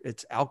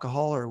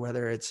alcohol or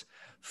whether it's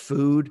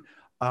food,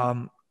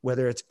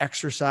 whether it's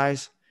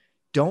exercise.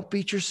 Don't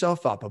beat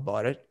yourself up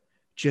about it.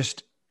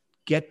 Just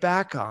get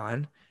back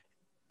on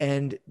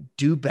and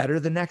do better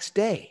the next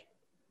day.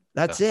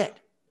 That's it.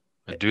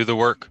 And do the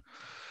work.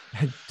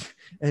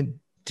 And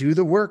do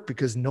the work,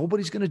 because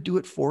nobody's going to do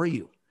it for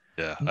you.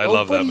 Yeah. I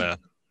love that, man.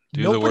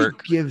 Do the work.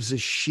 Nobody gives a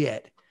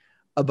shit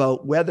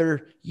about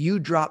whether you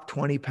drop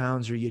 20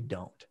 pounds or you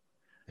don't.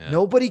 Yeah.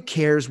 Nobody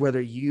cares whether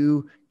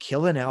you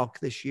kill an elk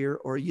this year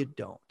or you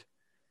don't.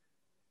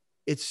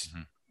 It's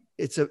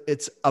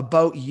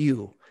about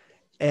you.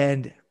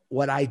 And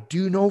what I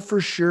do know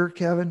for sure,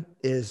 Kevin,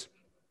 is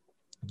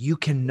you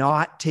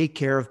cannot take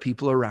care of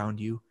people around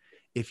you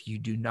if you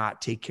do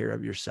not take care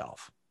of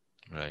yourself.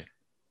 Right.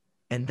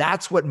 And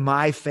that's what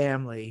my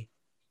family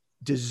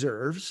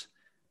deserves.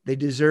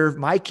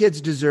 My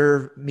kids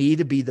deserve me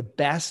to be the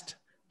best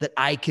that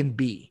I can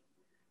be,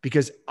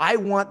 because I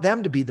want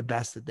them to be the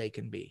best that they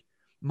can be.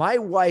 My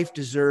wife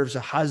deserves a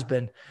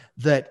husband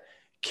that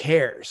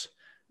cares,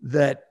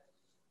 that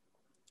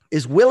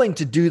is willing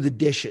to do the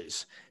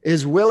dishes,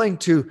 is willing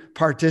to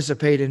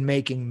participate in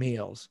making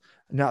meals.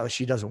 Not that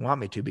she doesn't want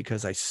me to,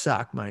 because I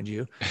suck, mind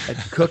you, at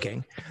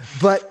cooking.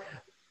 But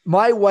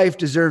my wife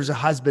deserves a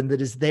husband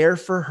that is there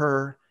for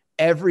her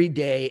every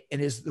day and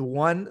is the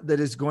one that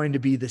is going to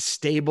be the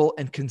stable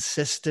and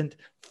consistent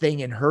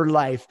thing in her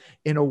life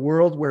in a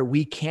world where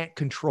we can't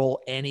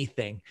control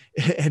anything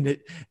and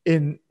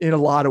in a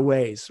lot of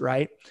ways.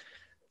 Right.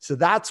 So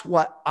that's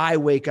what I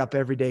wake up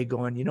every day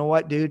going, you know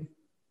what, dude,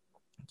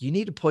 you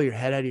need to pull your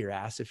head out of your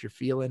ass. If you're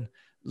feeling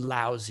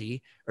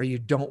lousy or you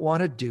don't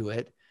want to do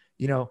it,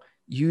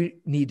 you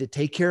need to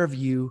take care of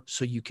you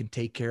so you can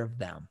take care of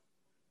them.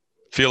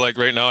 Feel like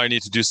right now I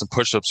need to do some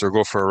push-ups or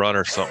go for a run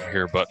or something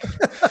here, but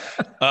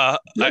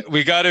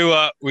we got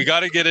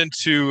to get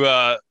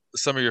into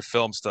some of your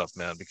film stuff,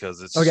 man,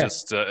 because it's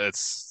just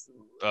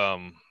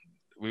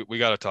we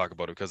got to talk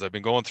about it, because I've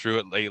been going through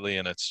it lately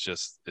and it's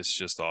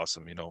just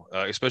awesome,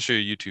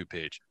 especially your YouTube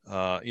page.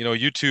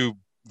 YouTube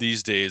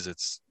these days,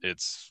 it's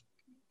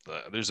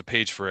there's a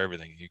page for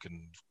everything. You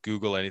can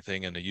Google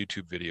anything and a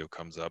YouTube video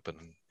comes up, and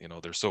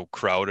they're so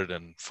crowded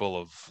and full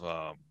of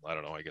I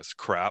don't know, I guess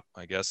crap,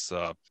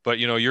 but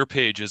your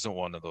page isn't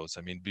one of those.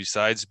 I mean,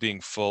 besides being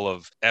full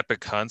of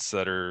epic hunts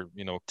that are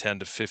 10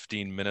 to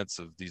 15 minutes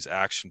of these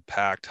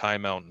action-packed high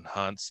mountain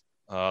hunts,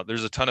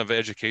 there's a ton of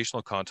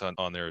educational content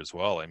on there as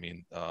well. I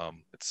mean,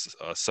 it's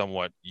a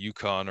somewhat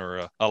Yukon or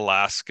a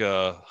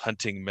Alaska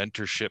hunting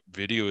mentorship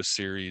video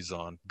series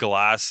on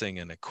glassing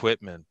and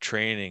equipment,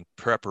 training,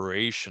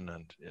 preparation.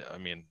 And I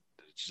mean,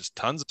 just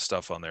tons of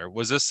stuff on there.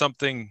 Was this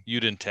something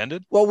you'd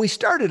intended? Well, we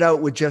started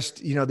out with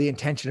just, the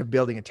intention of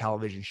building a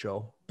television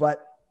show,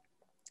 but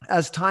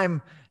as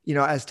time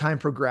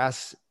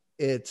progressed,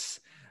 it's,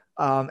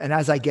 and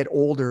as I get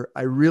older,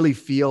 I really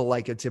feel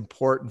like it's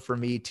important for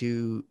me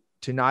to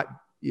not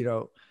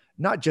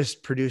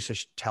just produce a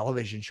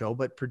television show,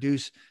 but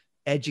produce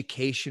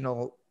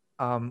educational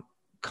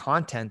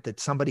content that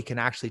somebody can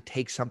actually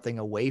take something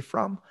away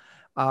from.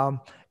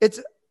 It's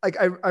like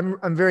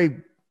I'm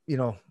very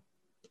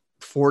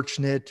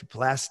fortunate,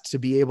 blessed to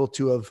be able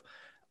to have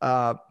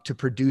to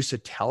produce a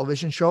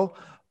television show,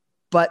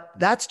 but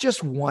that's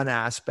just one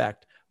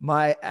aspect.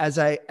 As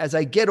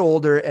I get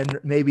older, and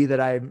maybe that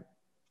I'm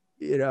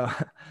you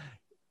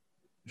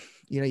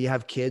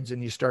have kids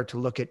and you start to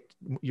look at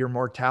your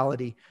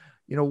mortality,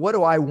 what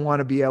do I want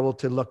to be able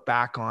to look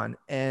back on?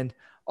 And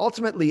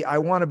ultimately, I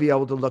want to be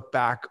able to look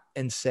back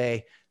and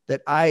say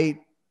that I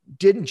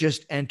didn't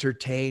just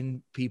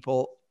entertain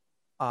people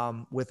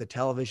with a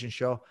television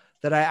show,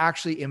 that I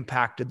actually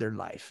impacted their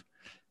life,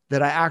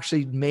 that I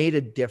actually made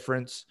a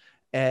difference.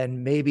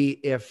 And maybe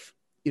if,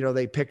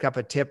 they pick up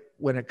a tip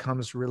when it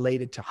comes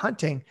related to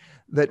hunting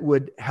that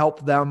would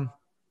help them,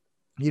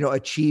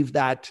 achieve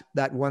that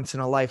once in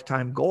a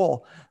lifetime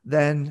goal,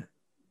 then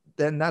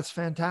that's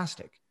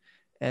fantastic.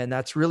 And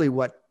that's really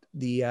what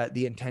the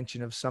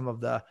intention of some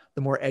of the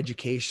more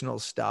educational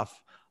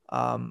stuff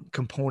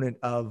component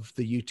of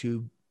the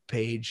YouTube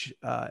page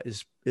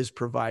is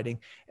providing.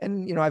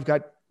 And, I've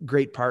got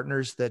great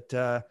partners that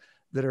are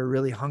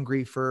really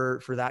hungry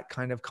for that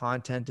kind of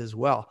content as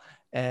well.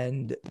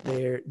 And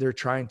they're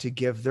trying to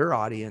give their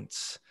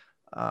audience,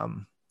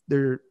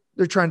 they're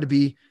trying to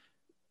be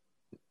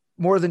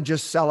more than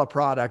just sell a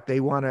product. They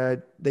want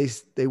to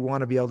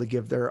be able to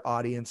give their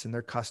audience and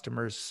their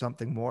customers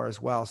something more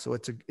as well. So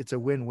it's a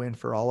win-win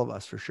for all of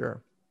us, for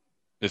sure.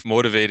 If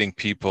motivating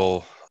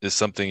people is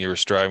something you were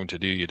striving to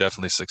do, you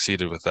definitely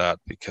succeeded with that,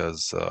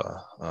 because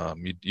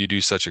you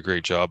do such a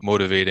great job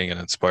motivating and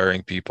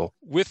inspiring people.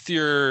 With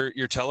your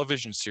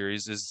television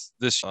series, is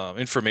this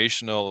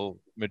informational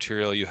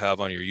material you have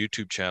on your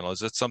YouTube channel, is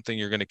that something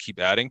you're going to keep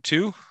adding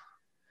to?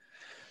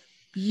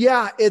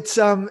 Yeah, it's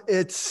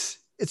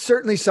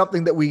certainly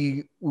something that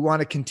we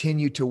want to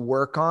continue to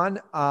work on.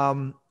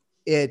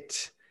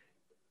 It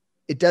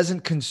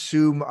doesn't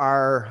consume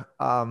our,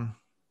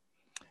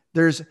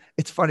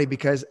 it's funny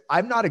because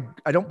I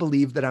don't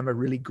believe that I'm a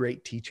really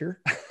great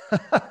teacher.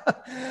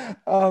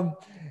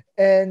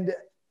 And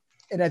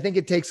I think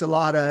it takes a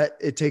lot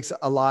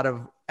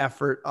of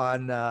effort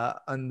on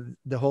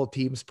the whole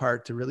team's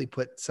part to really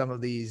put some of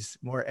these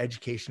more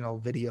educational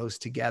videos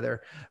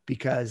together,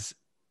 because,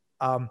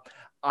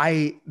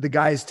 the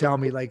guys tell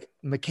me, like,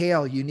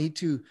 Mikhail, you need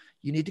to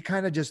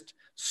kind of just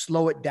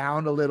slow it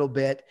down a little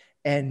bit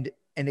and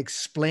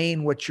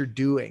explain what you're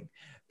doing,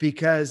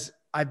 because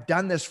I've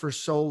done this for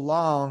so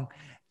long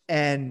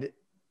and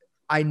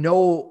I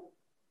know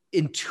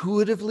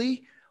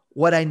intuitively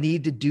what I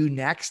need to do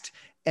next.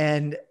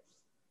 And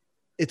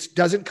it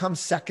doesn't come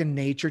second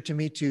nature to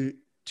me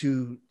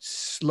to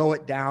slow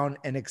it down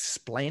and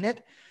explain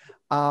it.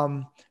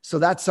 So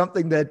that's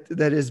something that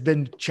has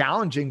been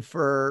challenging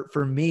for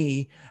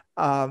me,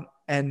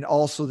 and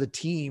also the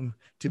team,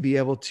 to be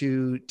able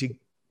to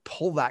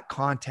pull that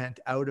content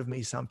out of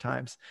me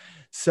sometimes.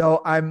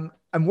 So I'm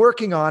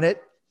working on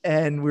it,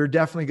 and we're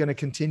definitely going to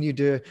continue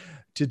to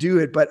do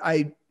it. But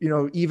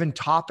even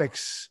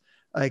topics,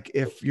 like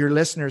if your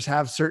listeners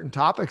have certain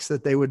topics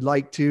that they would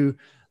like to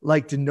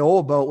know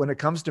about when it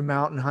comes to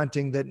mountain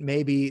hunting that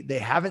maybe they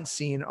haven't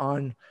seen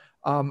on,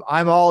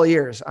 I'm all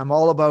ears. I'm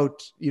all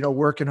about,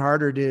 working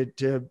harder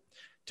to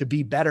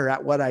be better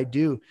at what I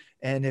do.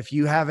 And if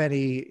you have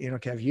any,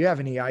 Kev, you have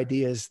any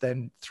ideas,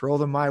 then throw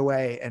them my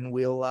way, and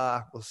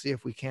we'll see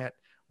if we can't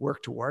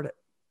work toward it.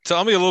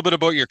 Tell me a little bit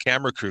about your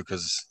camera crew,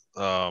 because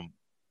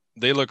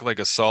they look like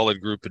a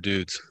solid group of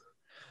dudes.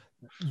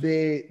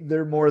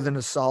 They're more than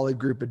a solid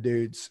group of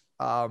dudes.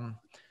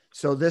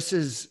 So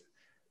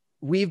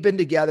we've been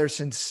together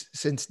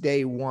since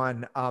day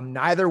one.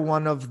 Neither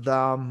one of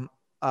them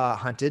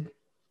hunted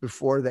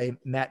before they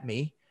met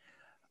me.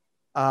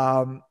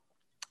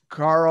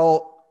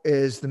 Carl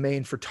is the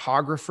main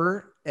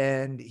photographer,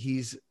 and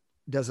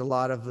does a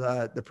lot of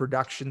the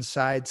production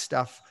side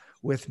stuff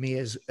with me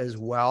as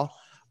well.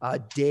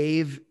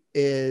 Dave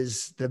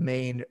is the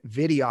main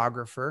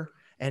videographer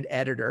and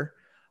editor.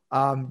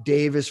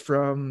 Dave is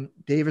from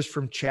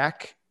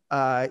Czech.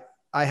 I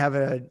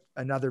have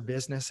another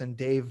business, and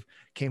Dave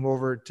came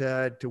over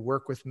to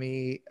work with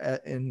me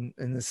in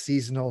the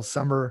seasonal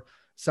summer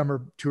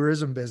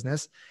tourism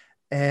business.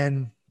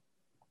 And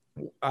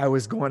I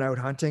was going out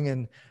hunting,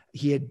 and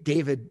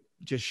David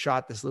just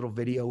shot this little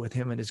video with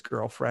him and his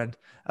girlfriend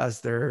as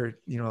they're,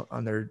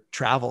 on their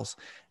travels.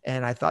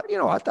 And I thought,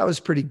 what, that was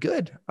pretty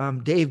good.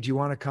 Dave, do you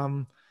want to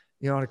come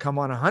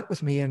on a hunt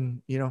with me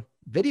and,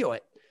 video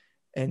it?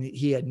 And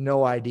he had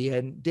no idea.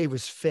 And Dave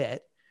was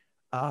fit.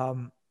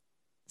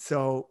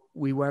 So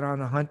we went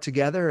on a hunt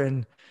together,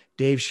 and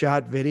Dave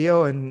shot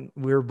video, and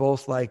we were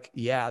both like,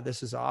 yeah,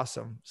 this is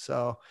awesome.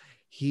 So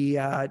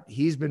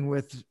he's been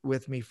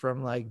with me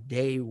from like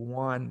day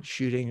one,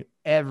 shooting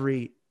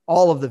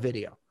all of the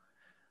video.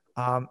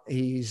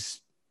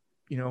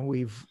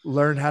 We've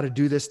learned how to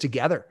do this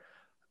together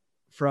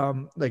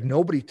from like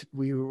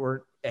we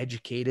weren't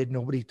educated.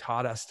 Nobody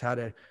taught us how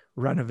to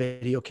run a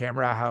video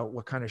camera,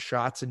 what kind of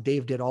shots. And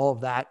Dave did all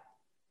of that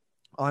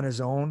on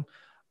his own.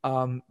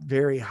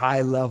 Very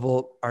high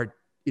level art,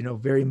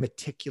 very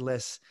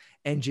meticulous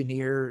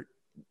engineer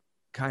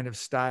kind of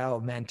style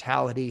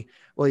mentality.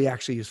 Well, he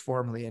actually is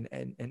formerly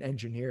an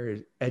engineer,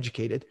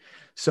 educated.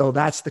 So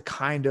that's the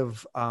kind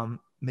of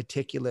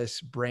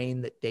meticulous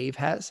brain that Dave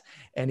has.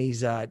 And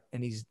he's a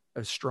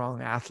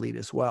strong athlete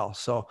as well.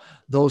 So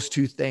those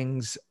two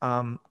things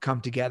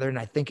come together. And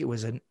I think it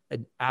was an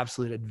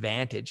absolute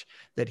advantage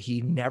that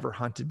he never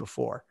hunted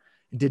before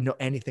and didn't know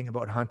anything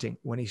about hunting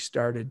when he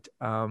started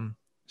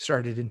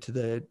into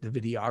the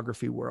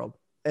videography world.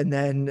 And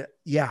then,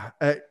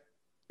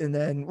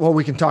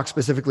 we can talk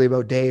specifically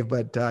about Dave,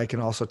 but I can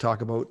also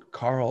talk about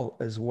Carl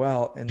as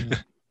well.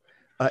 And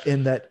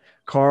in that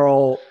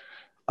Carl,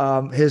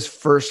 his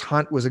first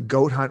hunt was a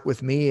goat hunt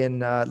with me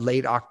in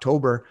late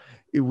October.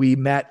 We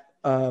met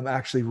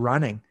actually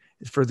running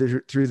through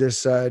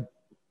this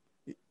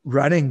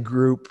running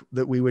group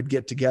that we would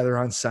get together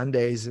on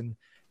Sundays and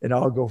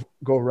all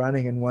go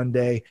running. And one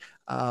day,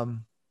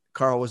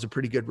 Carl was a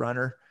pretty good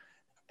runner,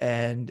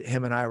 and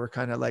him and I were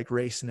kind of like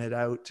racing it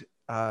out,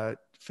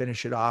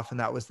 finish it off. And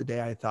that was the day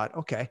I thought,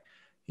 okay,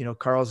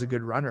 Carl's a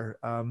good runner.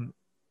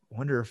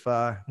 Wonder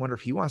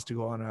if he wants to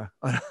go on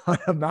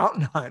a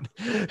mountain hunt.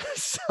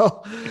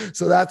 So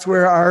that's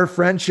where our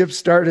friendship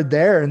started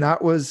there. And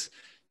that was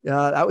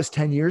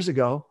 10 years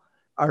ago,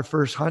 our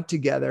first hunt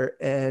together.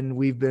 And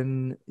we've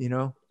been,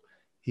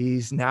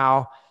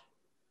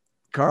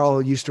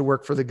 Carl used to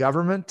work for the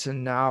government,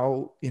 and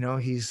now,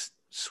 he's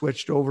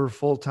switched over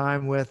full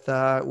time with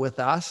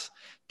us,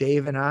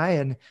 Dave and I,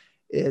 and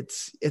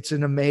it's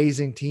an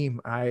amazing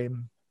team.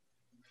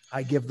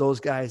 I give those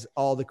guys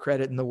all the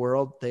credit in the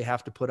world. They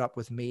have to put up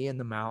with me in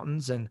the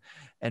mountains and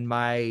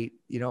my,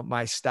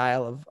 my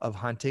style of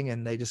hunting.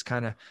 And they just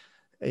kind of,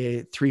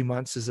 3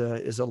 months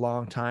is a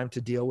long time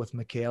to deal with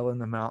Mikhail in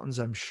the mountains,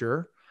 I'm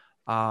sure.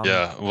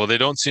 Yeah. Well, they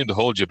don't seem to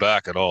hold you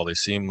back at all. They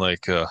seem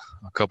like a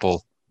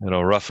couple,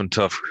 rough and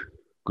tough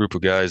group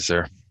of guys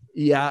there.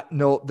 Yeah,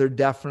 no,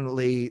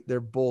 they're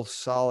both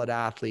solid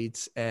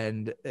athletes.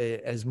 And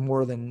as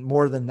more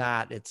than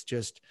that, it's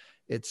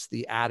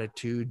the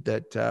attitude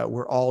that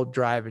we're all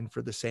driving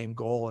for the same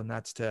goal. And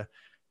that's to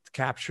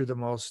capture the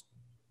most,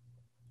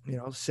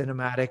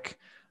 cinematic,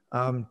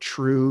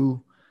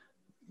 true,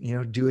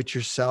 do it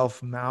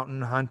yourself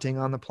mountain hunting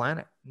on the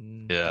planet.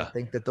 And yeah. I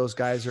think that those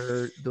guys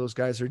are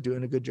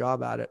doing a good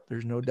job at it.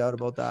 There's no doubt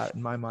about that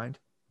in my mind.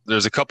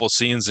 There's a couple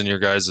scenes in your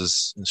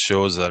guys'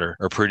 shows that are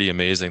pretty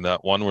amazing.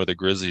 That one where the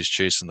grizzly's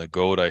chasing the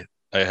goat, I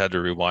had to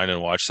rewind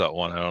and watch that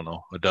one, I don't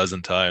know, a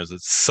dozen times.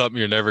 It's something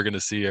you're never going to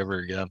see ever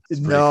again.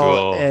 It's pretty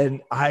cool.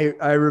 And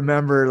I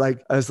remember,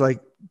 I was like,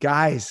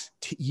 guys,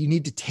 you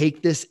need to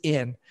take this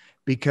in,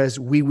 because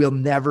we will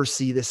never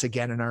see this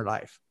again in our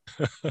life.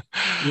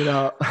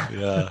 Yeah.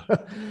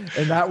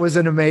 And that was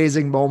an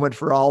amazing moment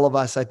for all of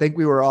us. I think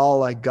we were all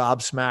like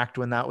gobsmacked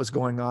when that was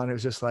going on. It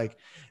was just like,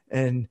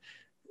 and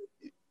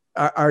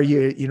are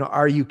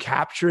you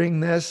capturing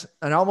this?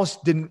 And I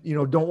almost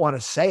don't want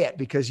to say it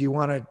because you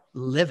want to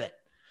live it.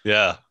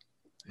 Yeah.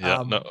 We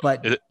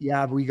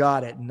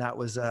got it. And that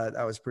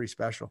was pretty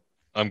special.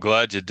 I'm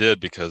glad you did,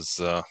 because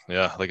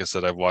like I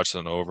said, I've watched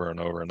it over and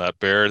over. And that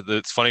bear,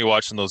 it's funny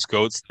watching those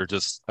goats. They're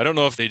just, I don't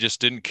know if they just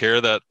didn't care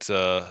that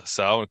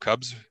sow and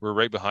cubs were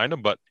right behind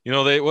them, but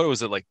what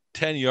was it, like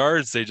 10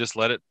 yards? They just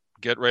let it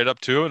get right up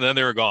to them, and then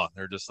they were gone.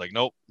 They're just like,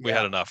 nope, we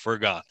had enough. We're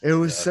gone. It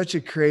was such a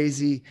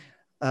crazy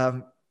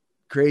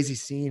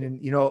scene.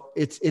 And,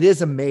 it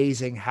is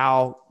amazing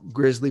how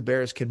grizzly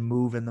bears can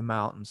move in the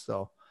mountains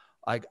though.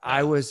 Like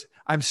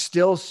I'm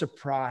still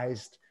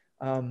surprised.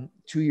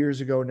 2 years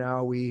ago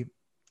now, we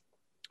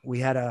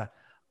had a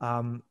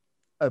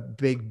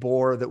big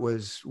boar that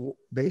was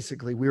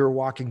basically, we were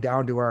walking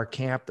down to our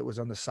camp that was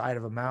on the side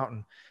of a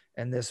mountain,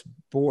 and this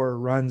boar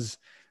runs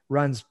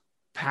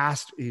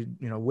past,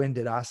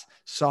 winded us,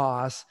 saw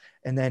us,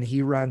 and then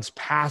he runs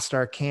past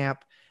our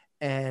camp,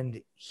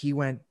 and he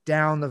went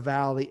down the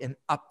valley and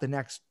up the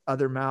next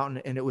other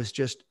mountain. And it was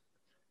just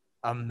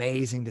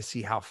amazing to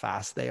see how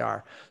fast they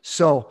are.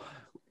 So,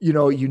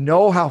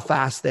 how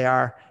fast they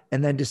are.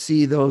 And then to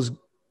see those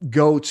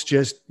goats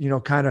just,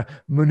 kind of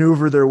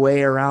maneuver their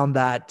way around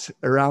that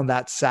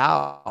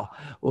sow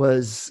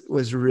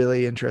was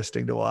really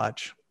interesting to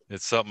watch.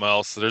 It's something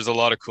else. There's a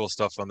lot of cool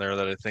stuff on there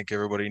that I think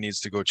everybody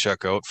needs to go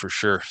check out for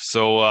sure.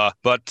 So,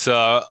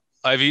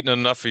 I've eaten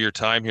enough of your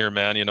time here,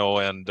 man,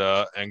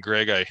 and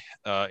Greg,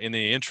 in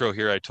the intro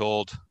here, I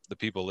told the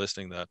people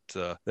listening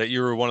that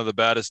you were one of the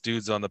baddest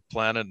dudes on the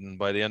planet. And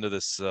by the end of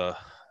this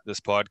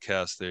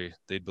podcast,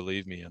 they'd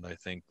believe me. And I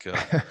think,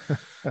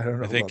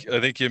 I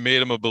think you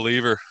made them a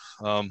believer.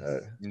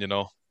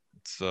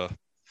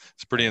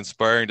 It's pretty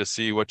inspiring to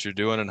see what you're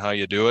doing and how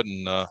you do it.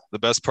 And the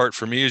best part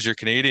for me is you're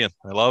Canadian.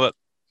 I love it.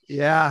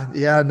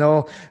 Yeah.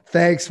 No,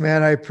 thanks,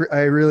 man.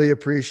 I really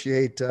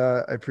appreciate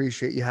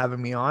you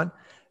having me on,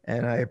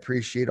 and I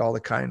appreciate all the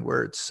kind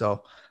words.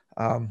 So,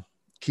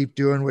 keep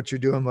doing what you're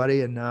doing,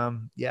 buddy. And,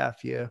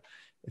 if you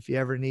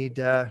ever need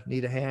a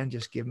hand,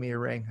 just give me a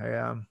ring.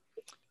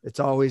 It's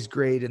always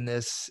great in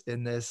this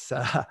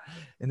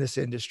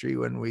industry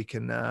when we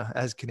can,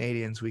 as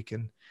Canadians, we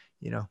can,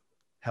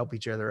 help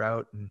each other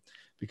out, and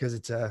because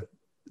it's a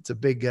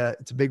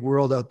big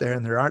world out there,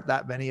 and there aren't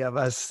that many of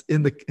us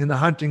in the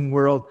hunting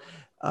world.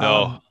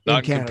 No,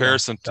 not in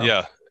comparison. So.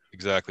 Yeah,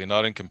 exactly.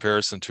 Not in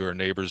comparison to our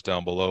neighbors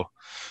down below.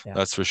 Yeah.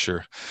 That's for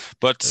sure.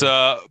 But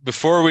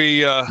before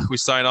we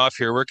sign off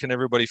here, where can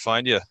everybody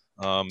find you?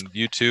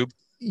 YouTube?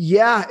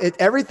 Yeah,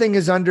 everything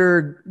is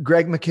under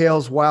Greg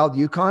Mikhail's Wild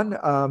Yukon.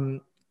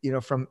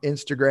 From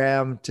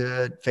Instagram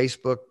to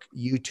Facebook,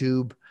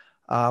 YouTube.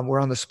 We're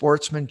on the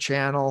Sportsman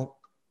channel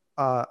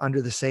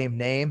under the same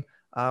name.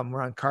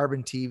 We're on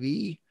Carbon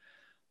TV.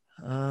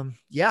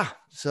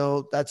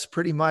 So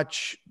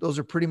those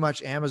are pretty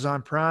much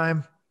Amazon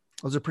Prime.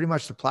 those are pretty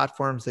much the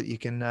platforms that you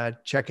can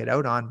check it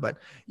out on. But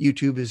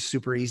YouTube is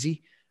super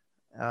easy.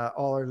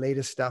 All our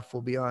latest stuff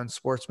will be on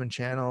Sportsman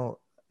Channel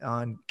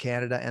on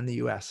Canada and the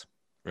US.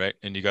 Right.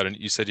 And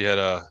you said you had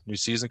a new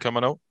season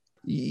coming out?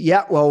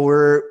 Yeah. Well,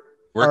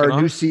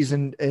 our new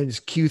season is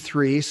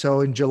Q3.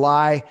 So in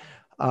July,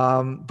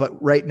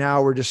 but right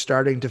now we're just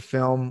starting to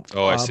film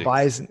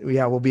bison.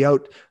 Yeah. We'll be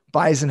out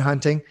bison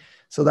hunting.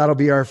 So that'll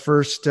be our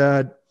first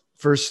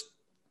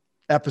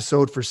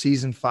episode for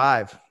season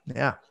 5.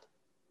 Yeah.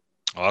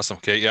 Awesome.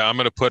 Okay. Yeah. I'm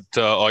going to put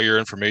all your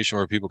information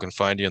where people can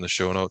find you in the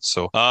show notes.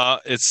 So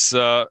it's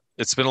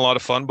been a lot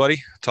of fun,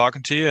 buddy,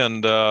 talking to you.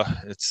 And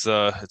it's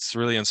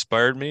really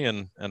inspired me,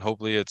 and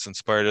hopefully it's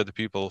inspired other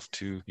people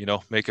to,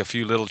 make a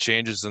few little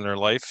changes in their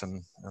life.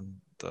 And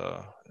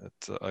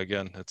it's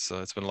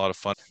been a lot of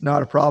fun.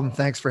 Not a problem.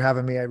 Thanks for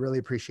having me. I really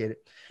appreciate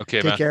it.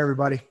 Okay, Take care,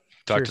 everybody.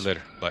 Talk Cheers. to you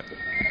later. Bye.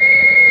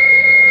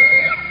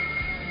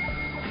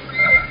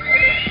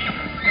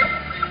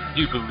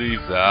 You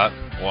believe that?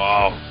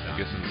 Wow. I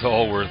guess it's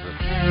all worth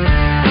it.